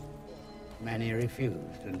 Many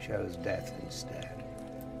refused and chose death instead.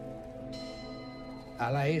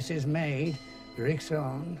 Alais's maid,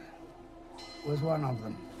 Rixond, was one of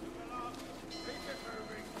them.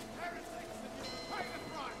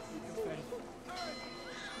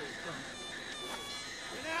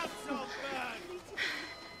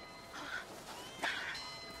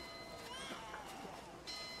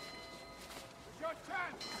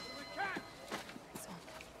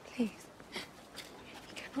 Please.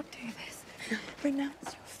 You cannot do this. Renounce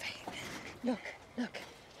your faith. Look,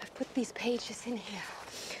 I've put these pages in here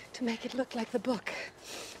to make it look like the book.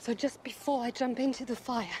 So just before I jump into the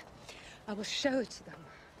fire, I will show it to them.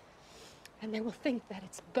 And they will think that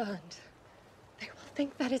it's burned. They will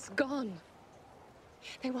think that it's gone.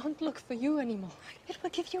 They won't look for you anymore. It will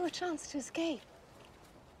give you a chance to escape.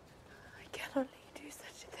 I cannot let you do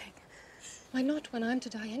such a thing. Why not when I'm to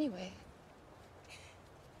die anyway?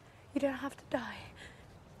 You don't have to die.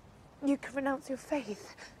 You can renounce your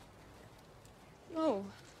faith. No.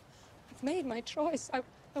 I've made my choice.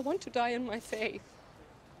 I want to die in my faith.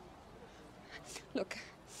 Look,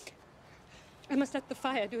 I must let the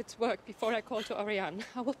fire do its work before I call to Oriane.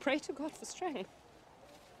 I will pray to God for strength.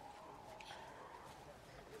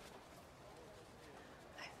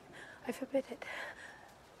 I forbid it.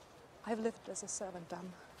 I've lived as a servant,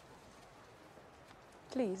 Dame.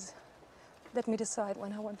 Please, let me decide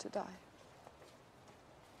when I want to die.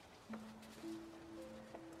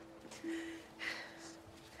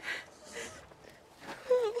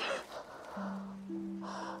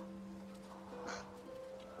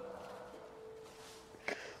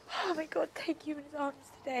 Oh my God, take you in his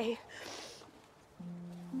arms today.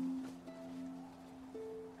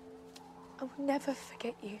 I will never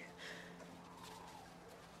forget you.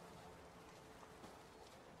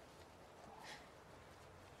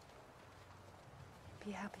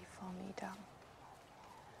 Be happy for me, Dame.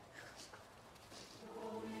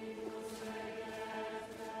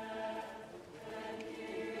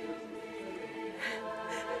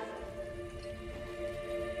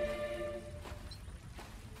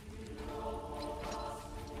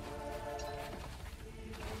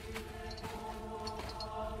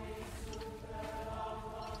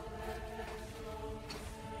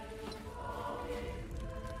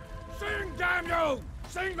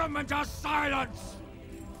 them into silence!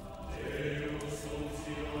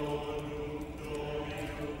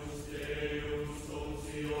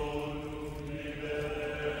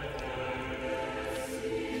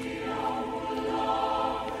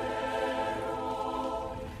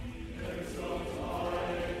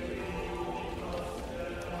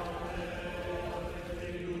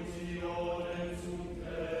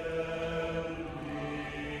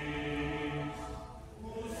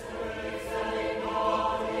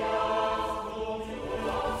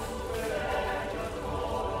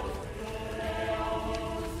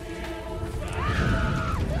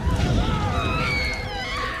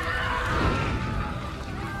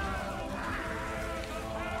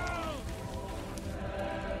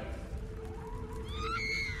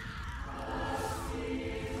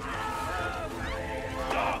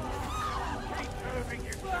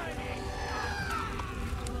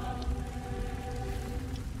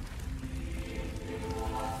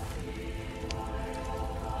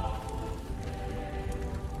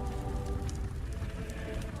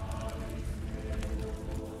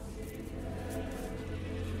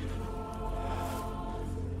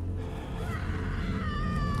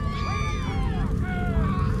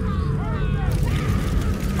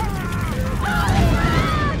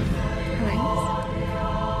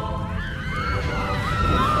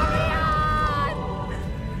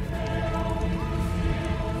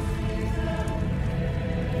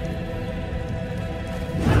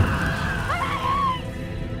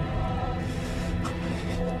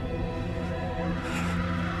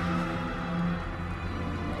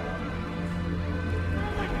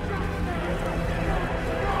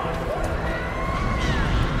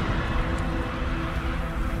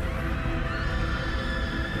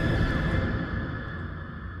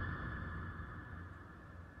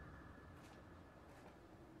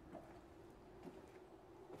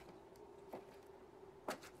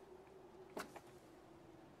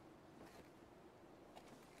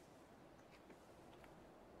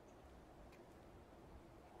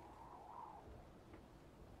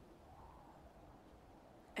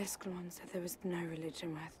 Escalon said there was no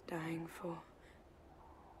religion worth dying for.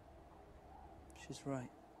 She's right.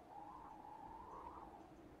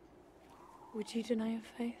 Would you deny your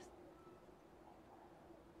faith?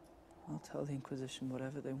 I'll tell the Inquisition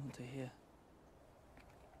whatever they want to hear.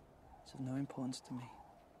 It's of no importance to me.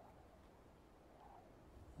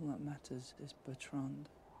 All that matters is Bertrand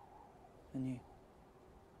and you.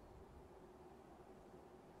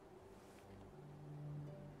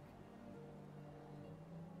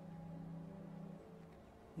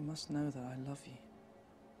 You must know that I love you.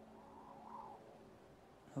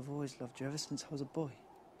 I've always loved you ever since I was a boy.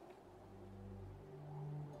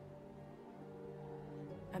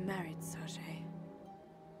 I'm married, Sergei.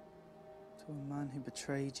 To a man who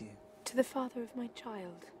betrayed you. To the father of my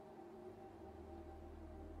child.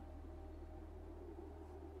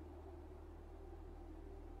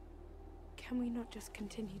 Can we not just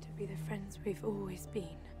continue to be the friends we've always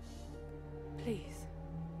been? Please.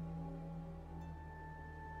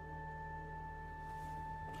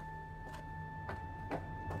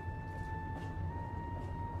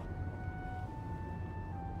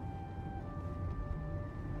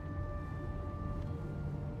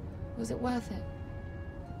 Was it worth it?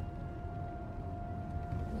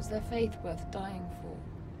 Was their faith worth dying for?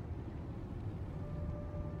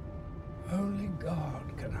 Only God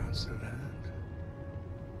can answer that.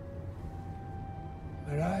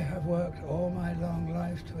 But I have worked all my long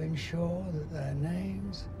life to ensure that their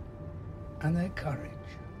names and their courage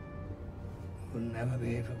will never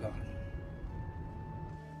be forgotten.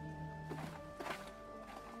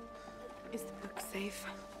 Is the book safe?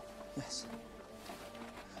 Yes.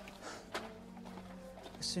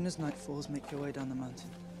 As soon as night falls, make your way down the mountain.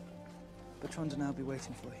 Bertrand and I will be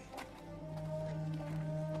waiting for you.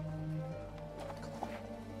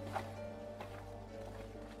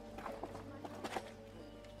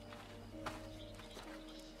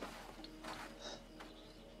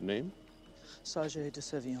 Name? Sergei de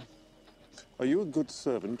Servion. Are you a good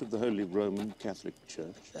servant of the Holy Roman Catholic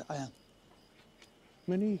Church? I am.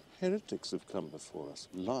 Many heretics have come before us,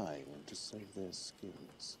 lying to save their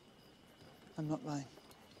skins. I'm not lying.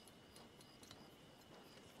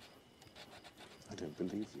 I don't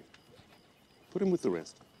believe you. Put him with the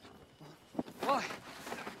rest. Why?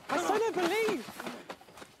 I said I believe!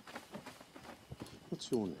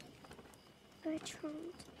 What's your name? Bertrand.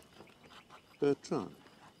 Bertrand.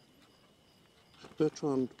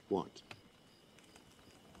 Bertrand what?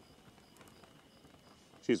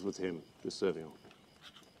 She's with him, de Servion.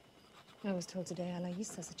 I was told today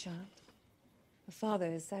Alaïs has a child. Her father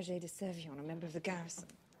is Sergei de Servion, a member of the garrison.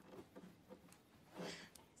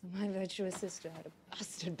 My virtuous sister had a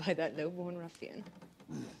bastard by that low-born ruffian.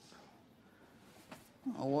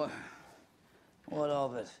 Oh, what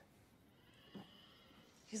of it?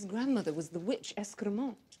 His grandmother was the witch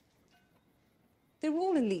Escremont. They were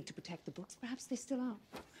all in league to protect the books. Perhaps they still are.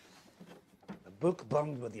 The book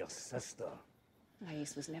bunged with your sister.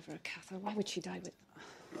 Lais was never a Cathar. Why would she die with...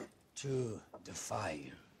 To defy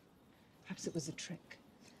you. Perhaps it was a trick.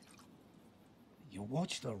 You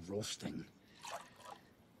watched her roasting.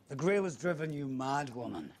 The Grail has driven you mad,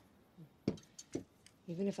 woman.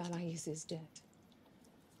 Even if Alais is dead,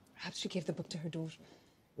 perhaps she gave the book to her daughter.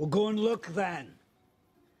 Well, go and look then.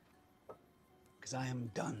 Because I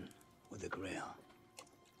am done with the Grail.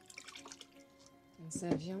 And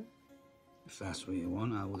Servion? If that's what you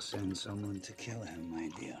want, I will send someone to kill him, my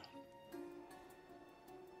dear.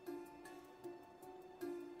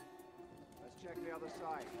 Let's check the other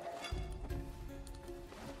side.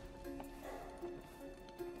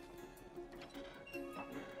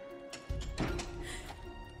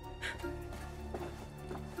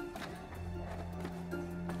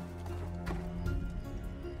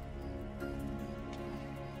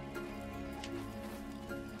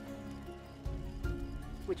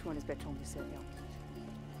 Which one is Bertrand de Servion?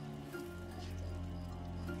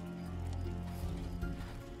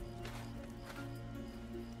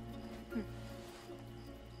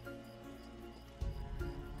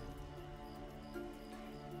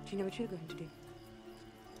 Do you know what you're going to do?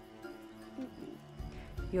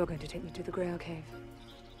 You're going to take me to the Grail Cave.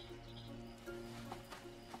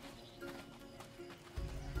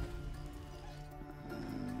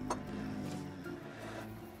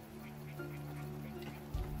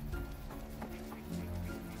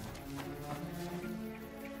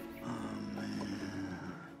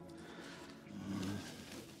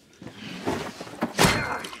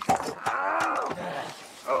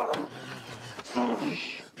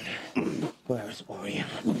 Where is Warrior?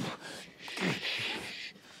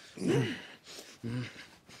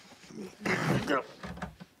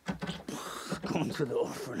 Gone to the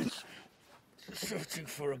orphanage. Searching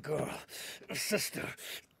for a girl, a sister,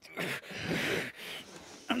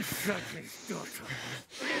 and Sadly's daughter.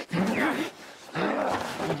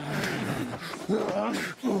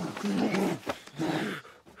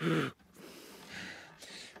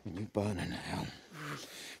 When you burn in hell,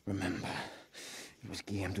 remember, it was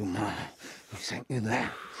Guillaume Dumas who sent you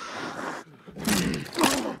there.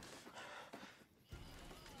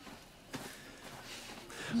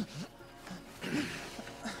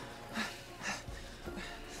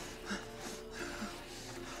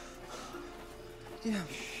 Yeah.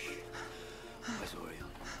 Where's Orion?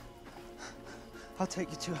 I'll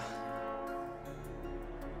take you to her.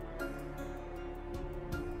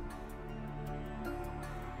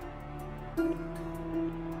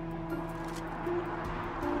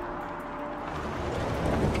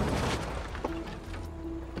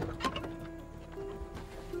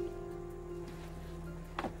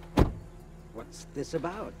 What's this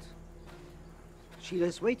about?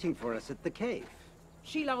 Sheila's waiting for us at the cave.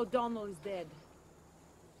 Sheila O'Donnell is dead.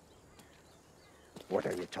 What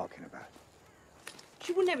are you talking about?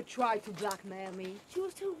 She would never try to blackmail me. She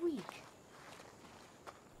was too weak.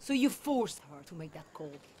 So you forced her to make that call.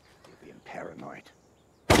 You're being paranoid.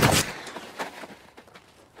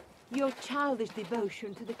 Your childish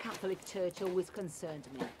devotion to the Catholic Church always concerned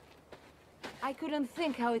me. I couldn't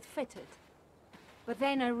think how it fitted. But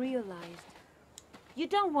then I realized you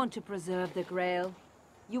don't want to preserve the Grail.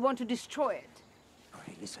 You want to destroy it.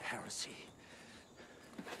 Grail is a heresy.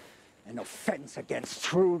 An offense against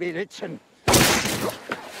true religion.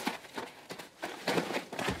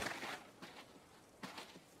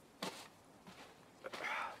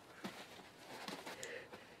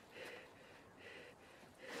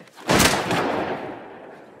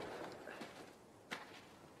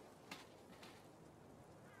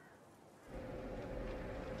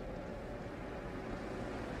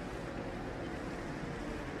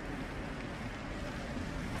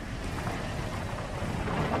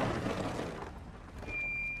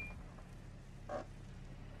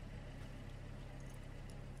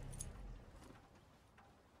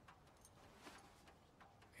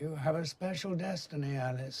 You have a special destiny,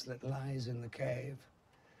 Alice, that lies in the cave.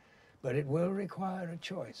 But it will require a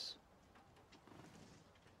choice.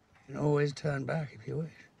 You can always turn back if you wish.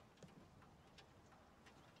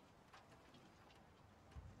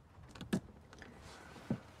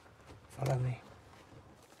 Follow me.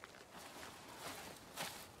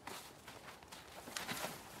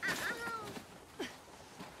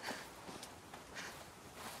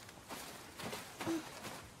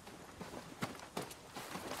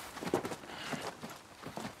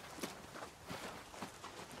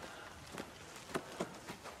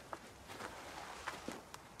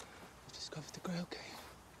 Grail Cave.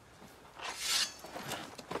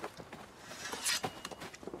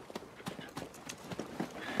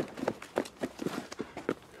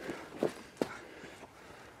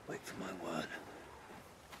 Wait for my word.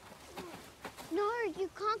 No, you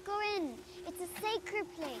can't go in. It's a sacred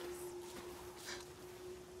place.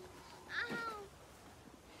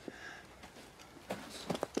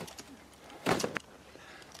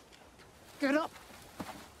 Get up!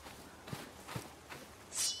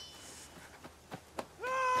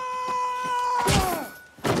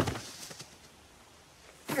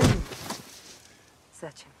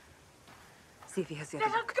 Search him. See if he has the Let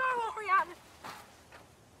other. her go, Orianne!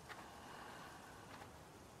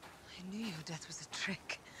 I knew your death was a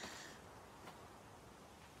trick.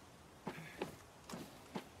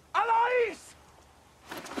 Alice!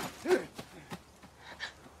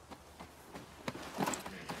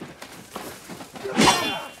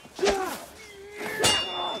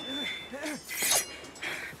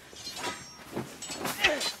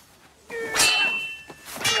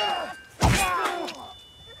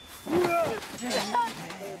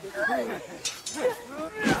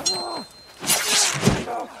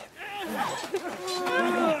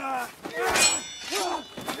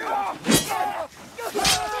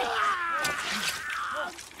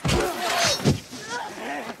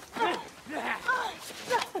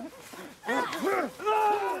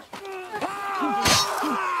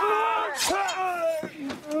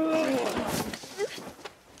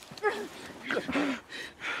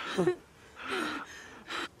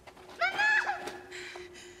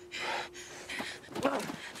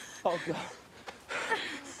 I'll go.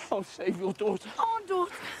 I'll save your daughter. Our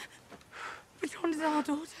daughter. Which one is our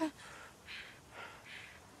daughter?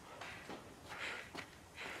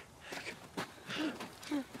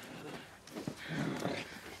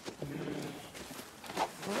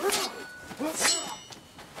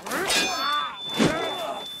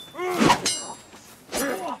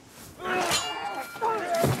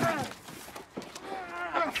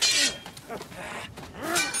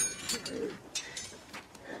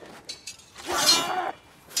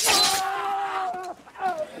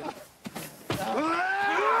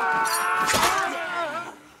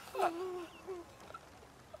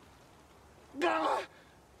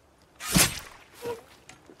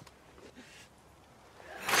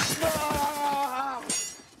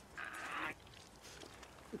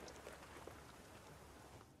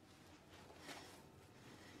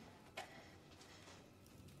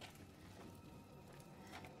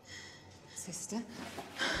 Sister?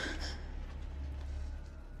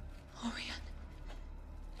 Orianne.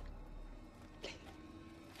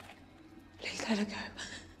 Please let her go.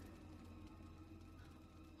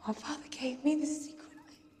 Our father gave me this secret.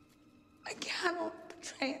 I cannot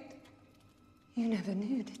betray it. You never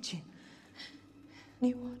knew, did you?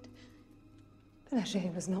 Knew what?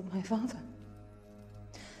 Lache was not my father.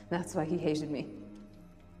 That's why he hated me.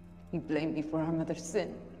 He blamed me for our mother's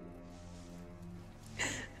sin.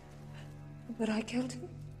 But I killed him.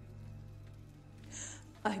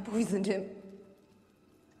 I poisoned him.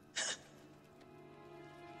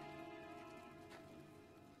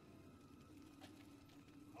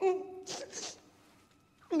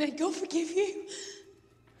 May God forgive you.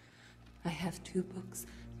 I have 2 books.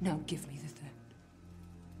 Now give me the 3rd.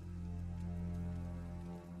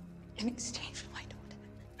 In exchange for my daughter.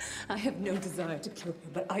 I have no desire to kill her,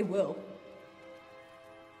 but I will.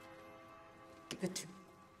 Give it to me.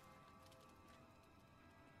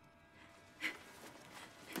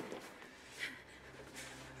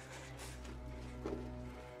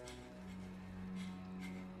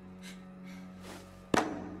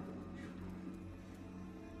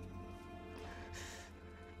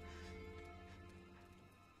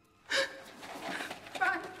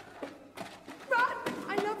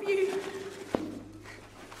 I love you.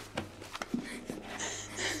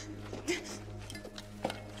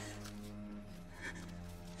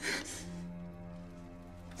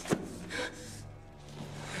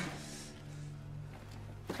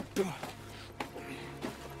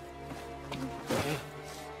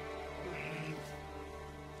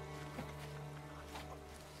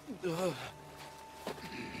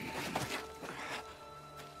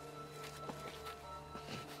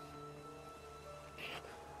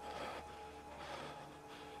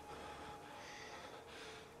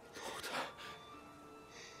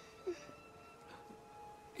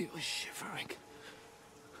 You were shivering.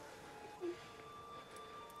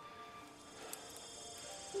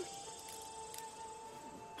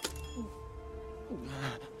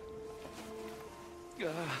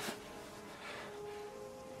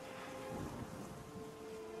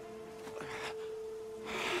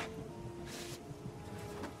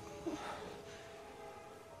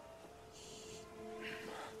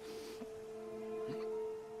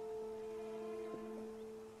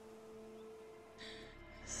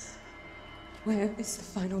 Where is the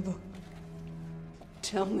final book?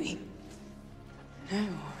 Tell me. No,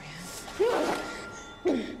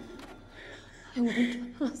 Orion. I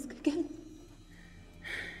won't ask again.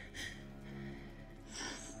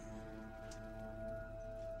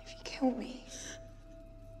 If you kill me,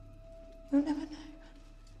 you'll never know.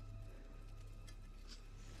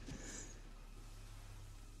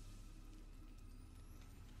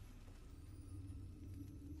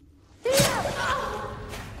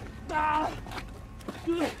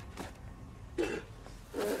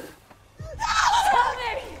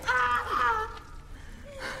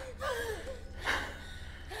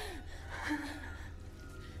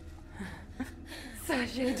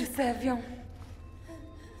 Sergei de Servion.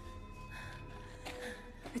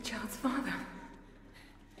 The child's father.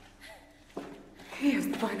 Here's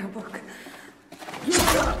the final book.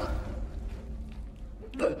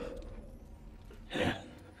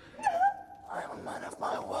 I'm a man of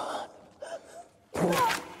my word.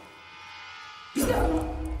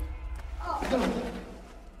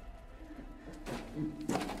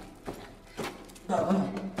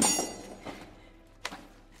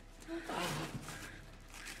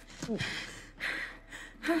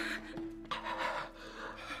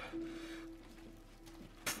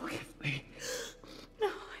 Forgive me. No,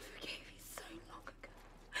 I forgave you so long ago.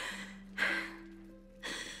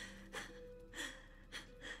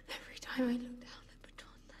 Every time I looked down at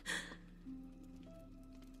Baton,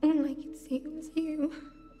 all I could see was you.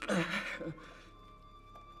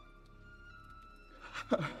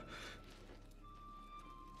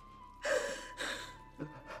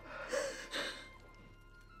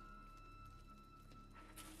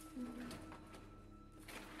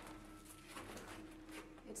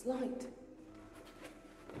 It's light.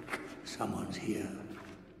 Someone's here.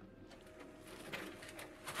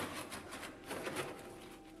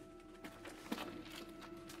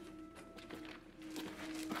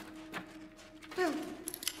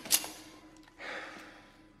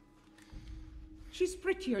 She's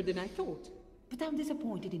prettier than I thought, but I'm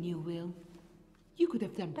disappointed in you, Will. You could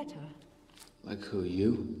have done better. Like who,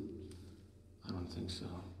 you? I don't think so.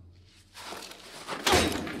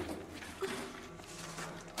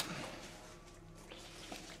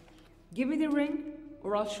 Give me the ring,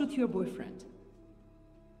 or I'll shoot your boyfriend.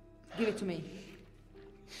 Give it to me.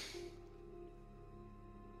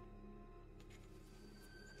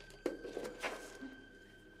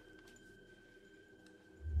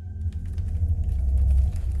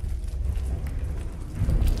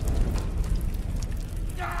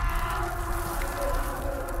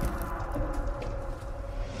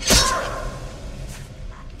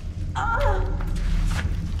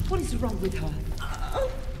 What is wrong with her?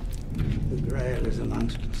 The Grail is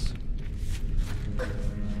amongst us.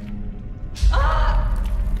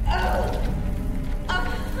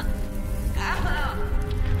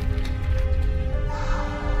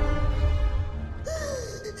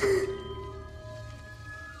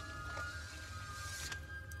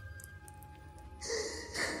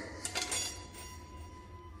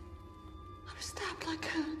 I'm stabbed like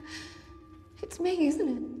her. It's me, isn't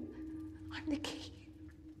it? I'm the key.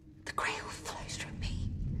 The Grail flows from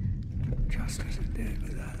me. Just as it did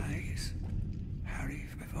with Alice, Harry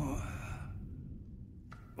before her.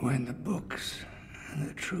 When the books and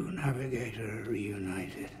the true navigator are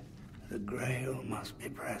reunited, the Grail must be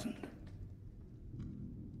present.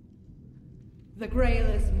 The Grail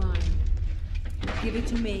is mine. Give it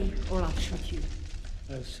to me, or I'll shoot you.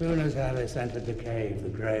 As soon as Alice entered the cave, the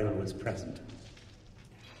Grail was present.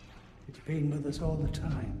 It's been with us all the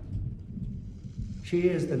time. She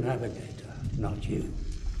is the navigator, not you.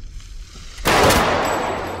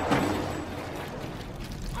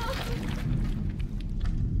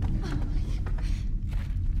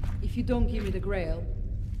 If you don't give me the Grail,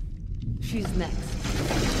 she's next.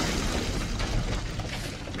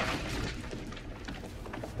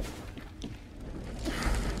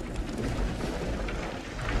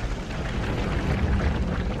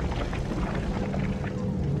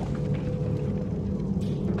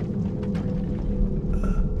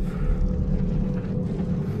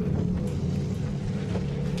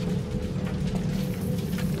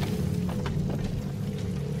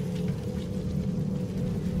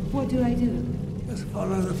 What do I do? Just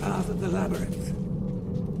follow the path of the Labyrinth.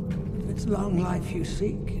 If it's long life you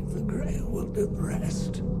seek, the Grail will do the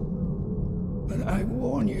rest. But I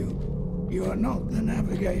warn you, you are not the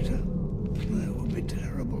navigator. There will be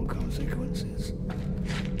terrible consequences.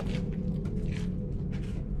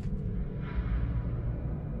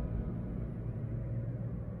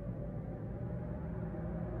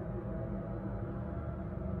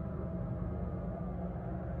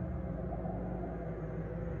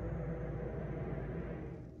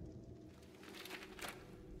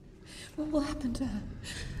 What will happen to her?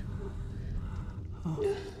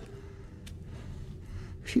 Oh.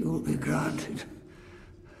 She will be granted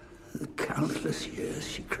the countless years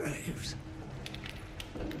she craves.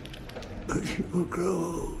 But she will grow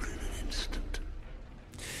old in an instant.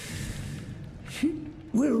 She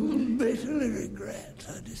will bitterly regret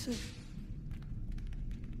her decision.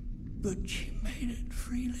 But she made it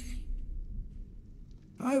freely.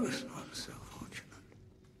 I was not so fortunate.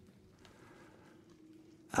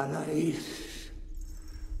 Anais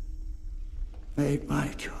made my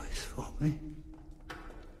choice for me.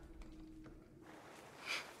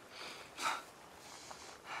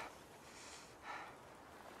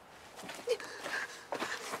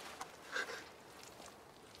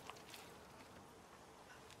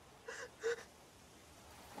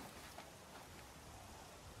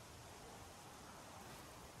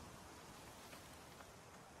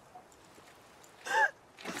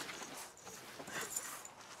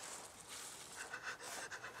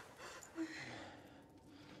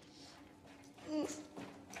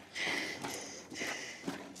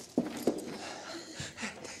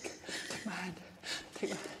 Take my hand.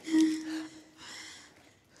 Take my hand.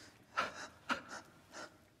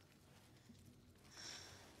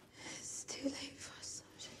 It's too late for us,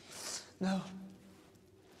 Sergeant. No.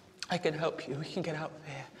 I can help you. We can get out of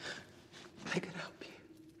here. I can help you.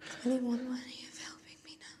 There's only one way of helping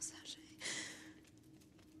me now, Sergeant.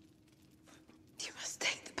 You must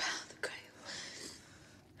take the power of the Grail.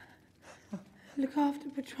 Look after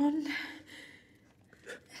Bertrand.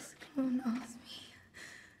 Esclon asked me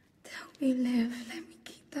to help you live. Let me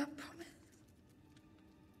keep that promise.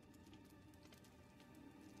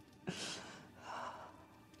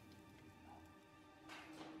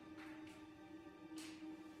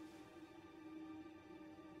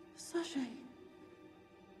 Sachet.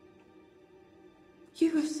 You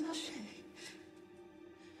have Sachet.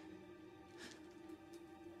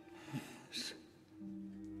 Yes.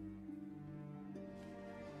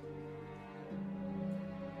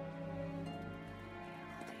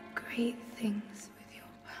 Great things with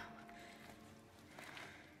your power.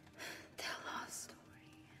 Tell our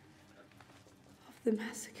story of the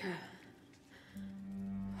massacre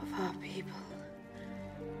of our people.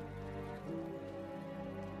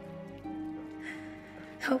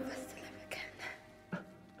 Help us to live again.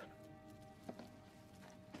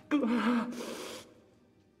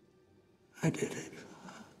 I did it for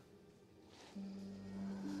her.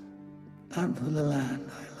 And for the land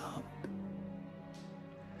I loved.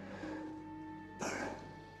 But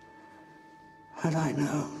had I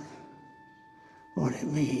known what it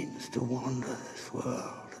means to wander this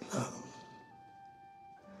world alone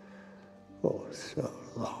for so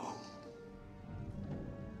long,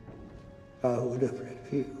 I would have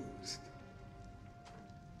refused.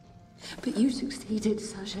 But you succeeded,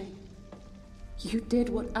 Sachet. You did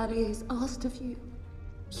what Arias asked of you.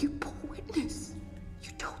 You bore witness.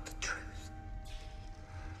 You told the truth.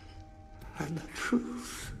 And the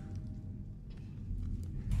truth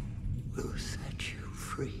will set you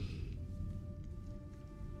free.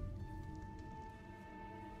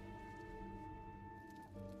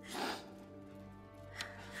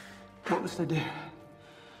 What must I do?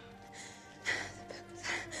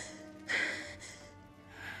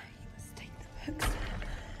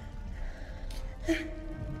 You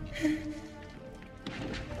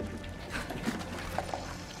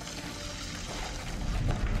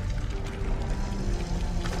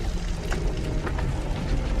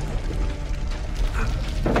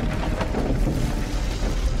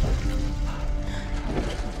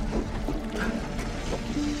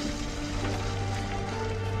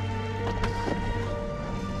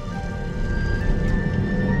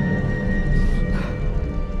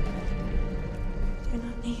do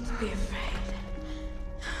not need to be afraid.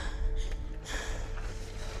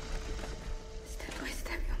 Step by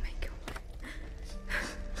step, you'll make your way.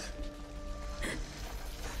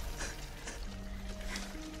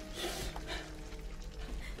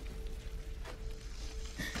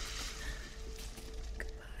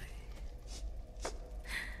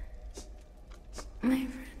 My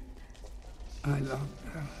friend. I loved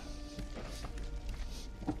her.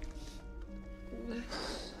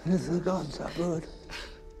 If the gods are good,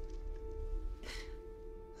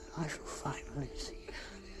 I shall finally see her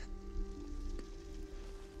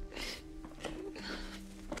again.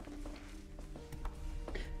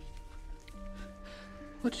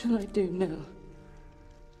 What shall I do now?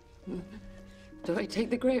 Do I take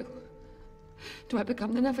the Grail? Do I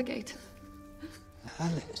become the Navigator?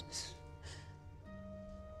 Alice,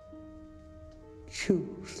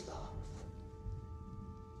 choose love.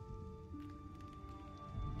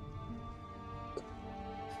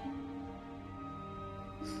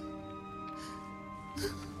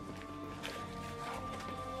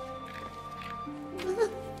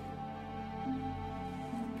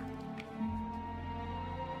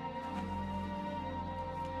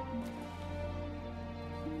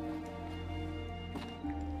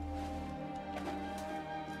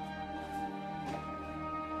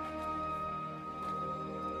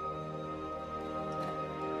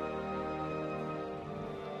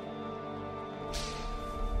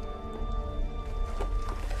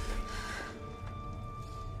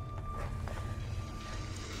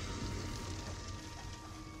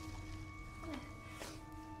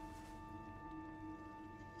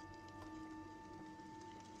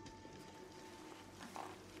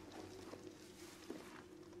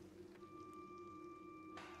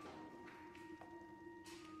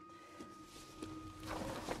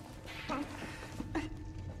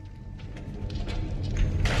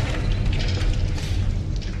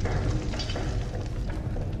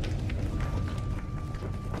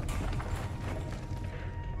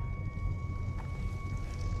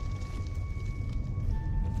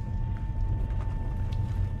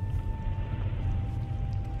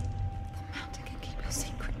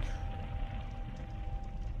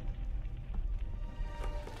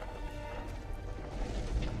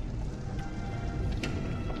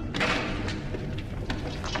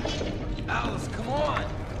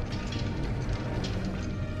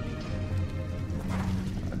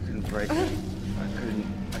 break it. I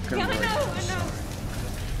couldn't Yeah, I break it. know, I know.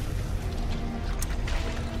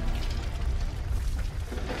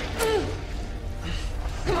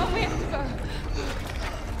 Come on, we have to go.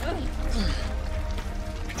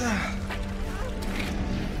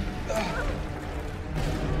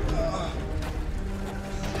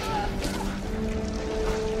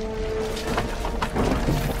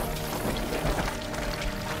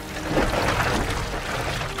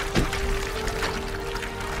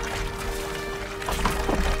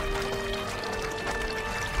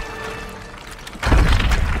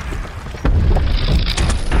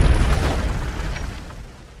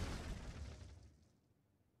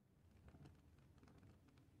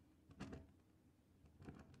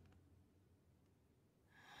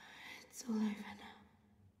 It's all over now.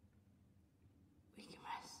 We can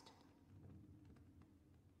rest.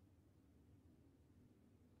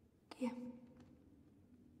 Guillaume.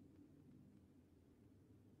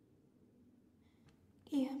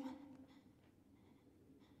 Guillaume.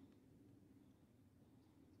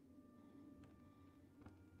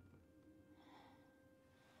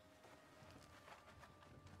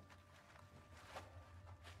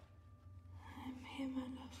 I'm here, my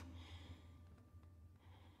love.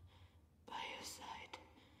 By your side.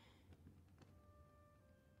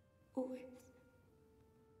 Always.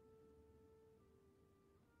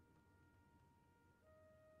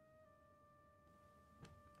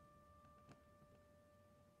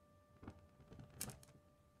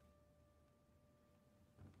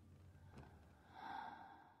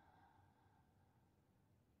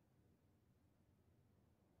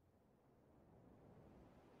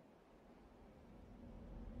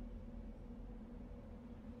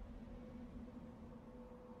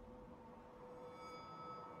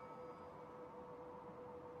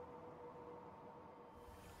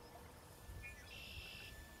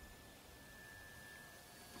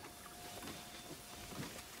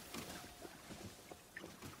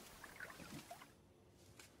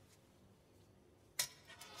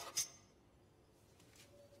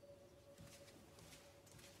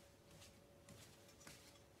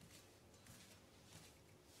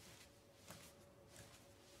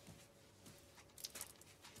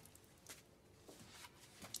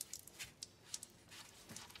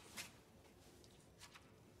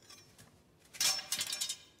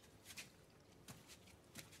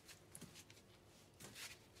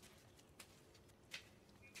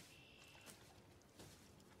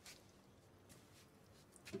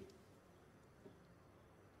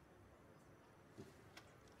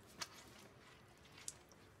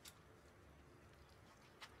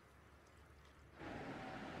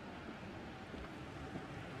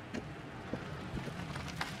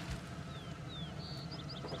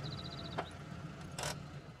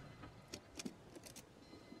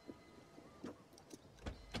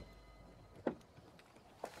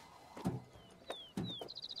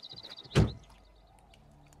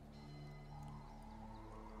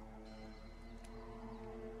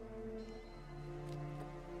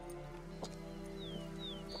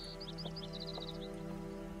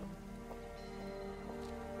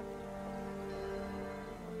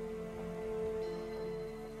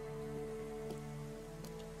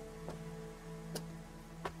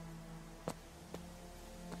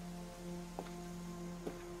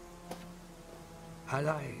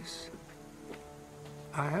 Allies,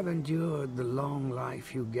 I have endured the long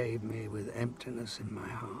life you gave me with emptiness in my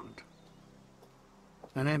heart.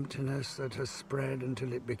 An emptiness that has spread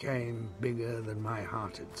until it became bigger than my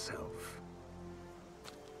heart itself.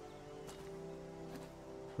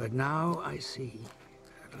 But now I see,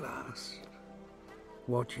 at last,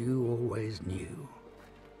 what you always knew.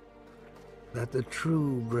 That the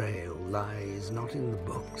true Grail lies not in the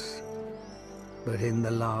books, but in the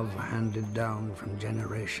love handed down from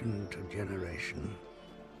generation to generation.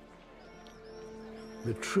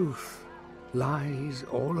 The truth lies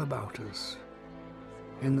all about us,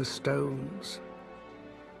 in the stones,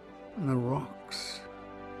 in the rocks,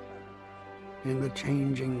 in the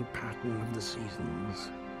changing pattern of the seasons.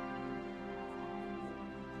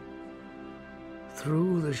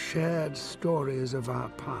 Through the shared stories of our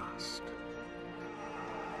past,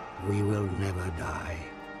 we will never die.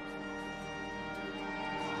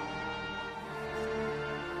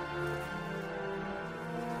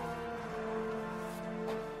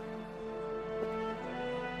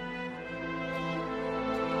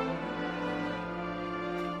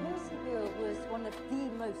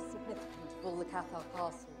 Most significant of all the Cathar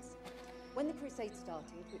castles. When the Crusade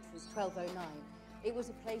started, which was 1209, it was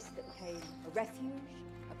a place that became a refuge,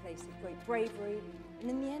 a place of great bravery, and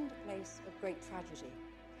in the end, a place of great tragedy.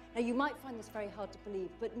 Now, you might find this very hard to believe,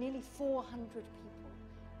 but nearly 400 people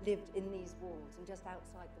lived in these walls and just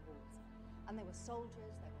outside the walls. And they were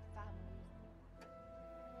soldiers, they were families.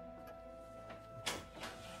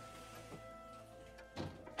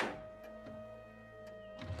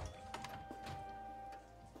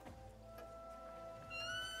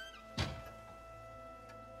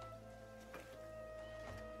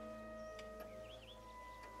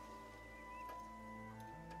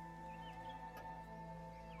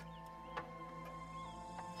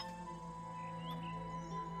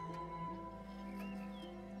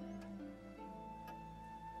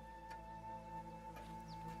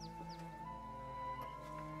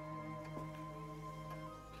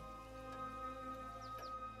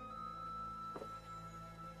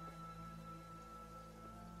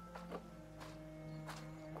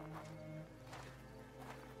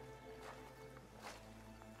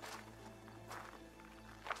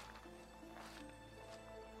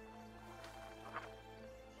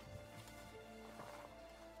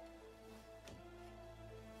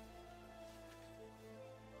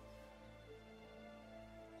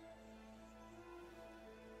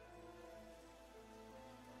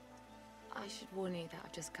 I should warn you that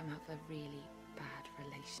I've just come out of a really bad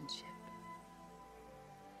relationship.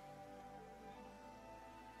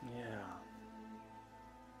 Yeah.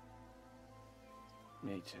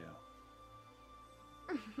 Me too.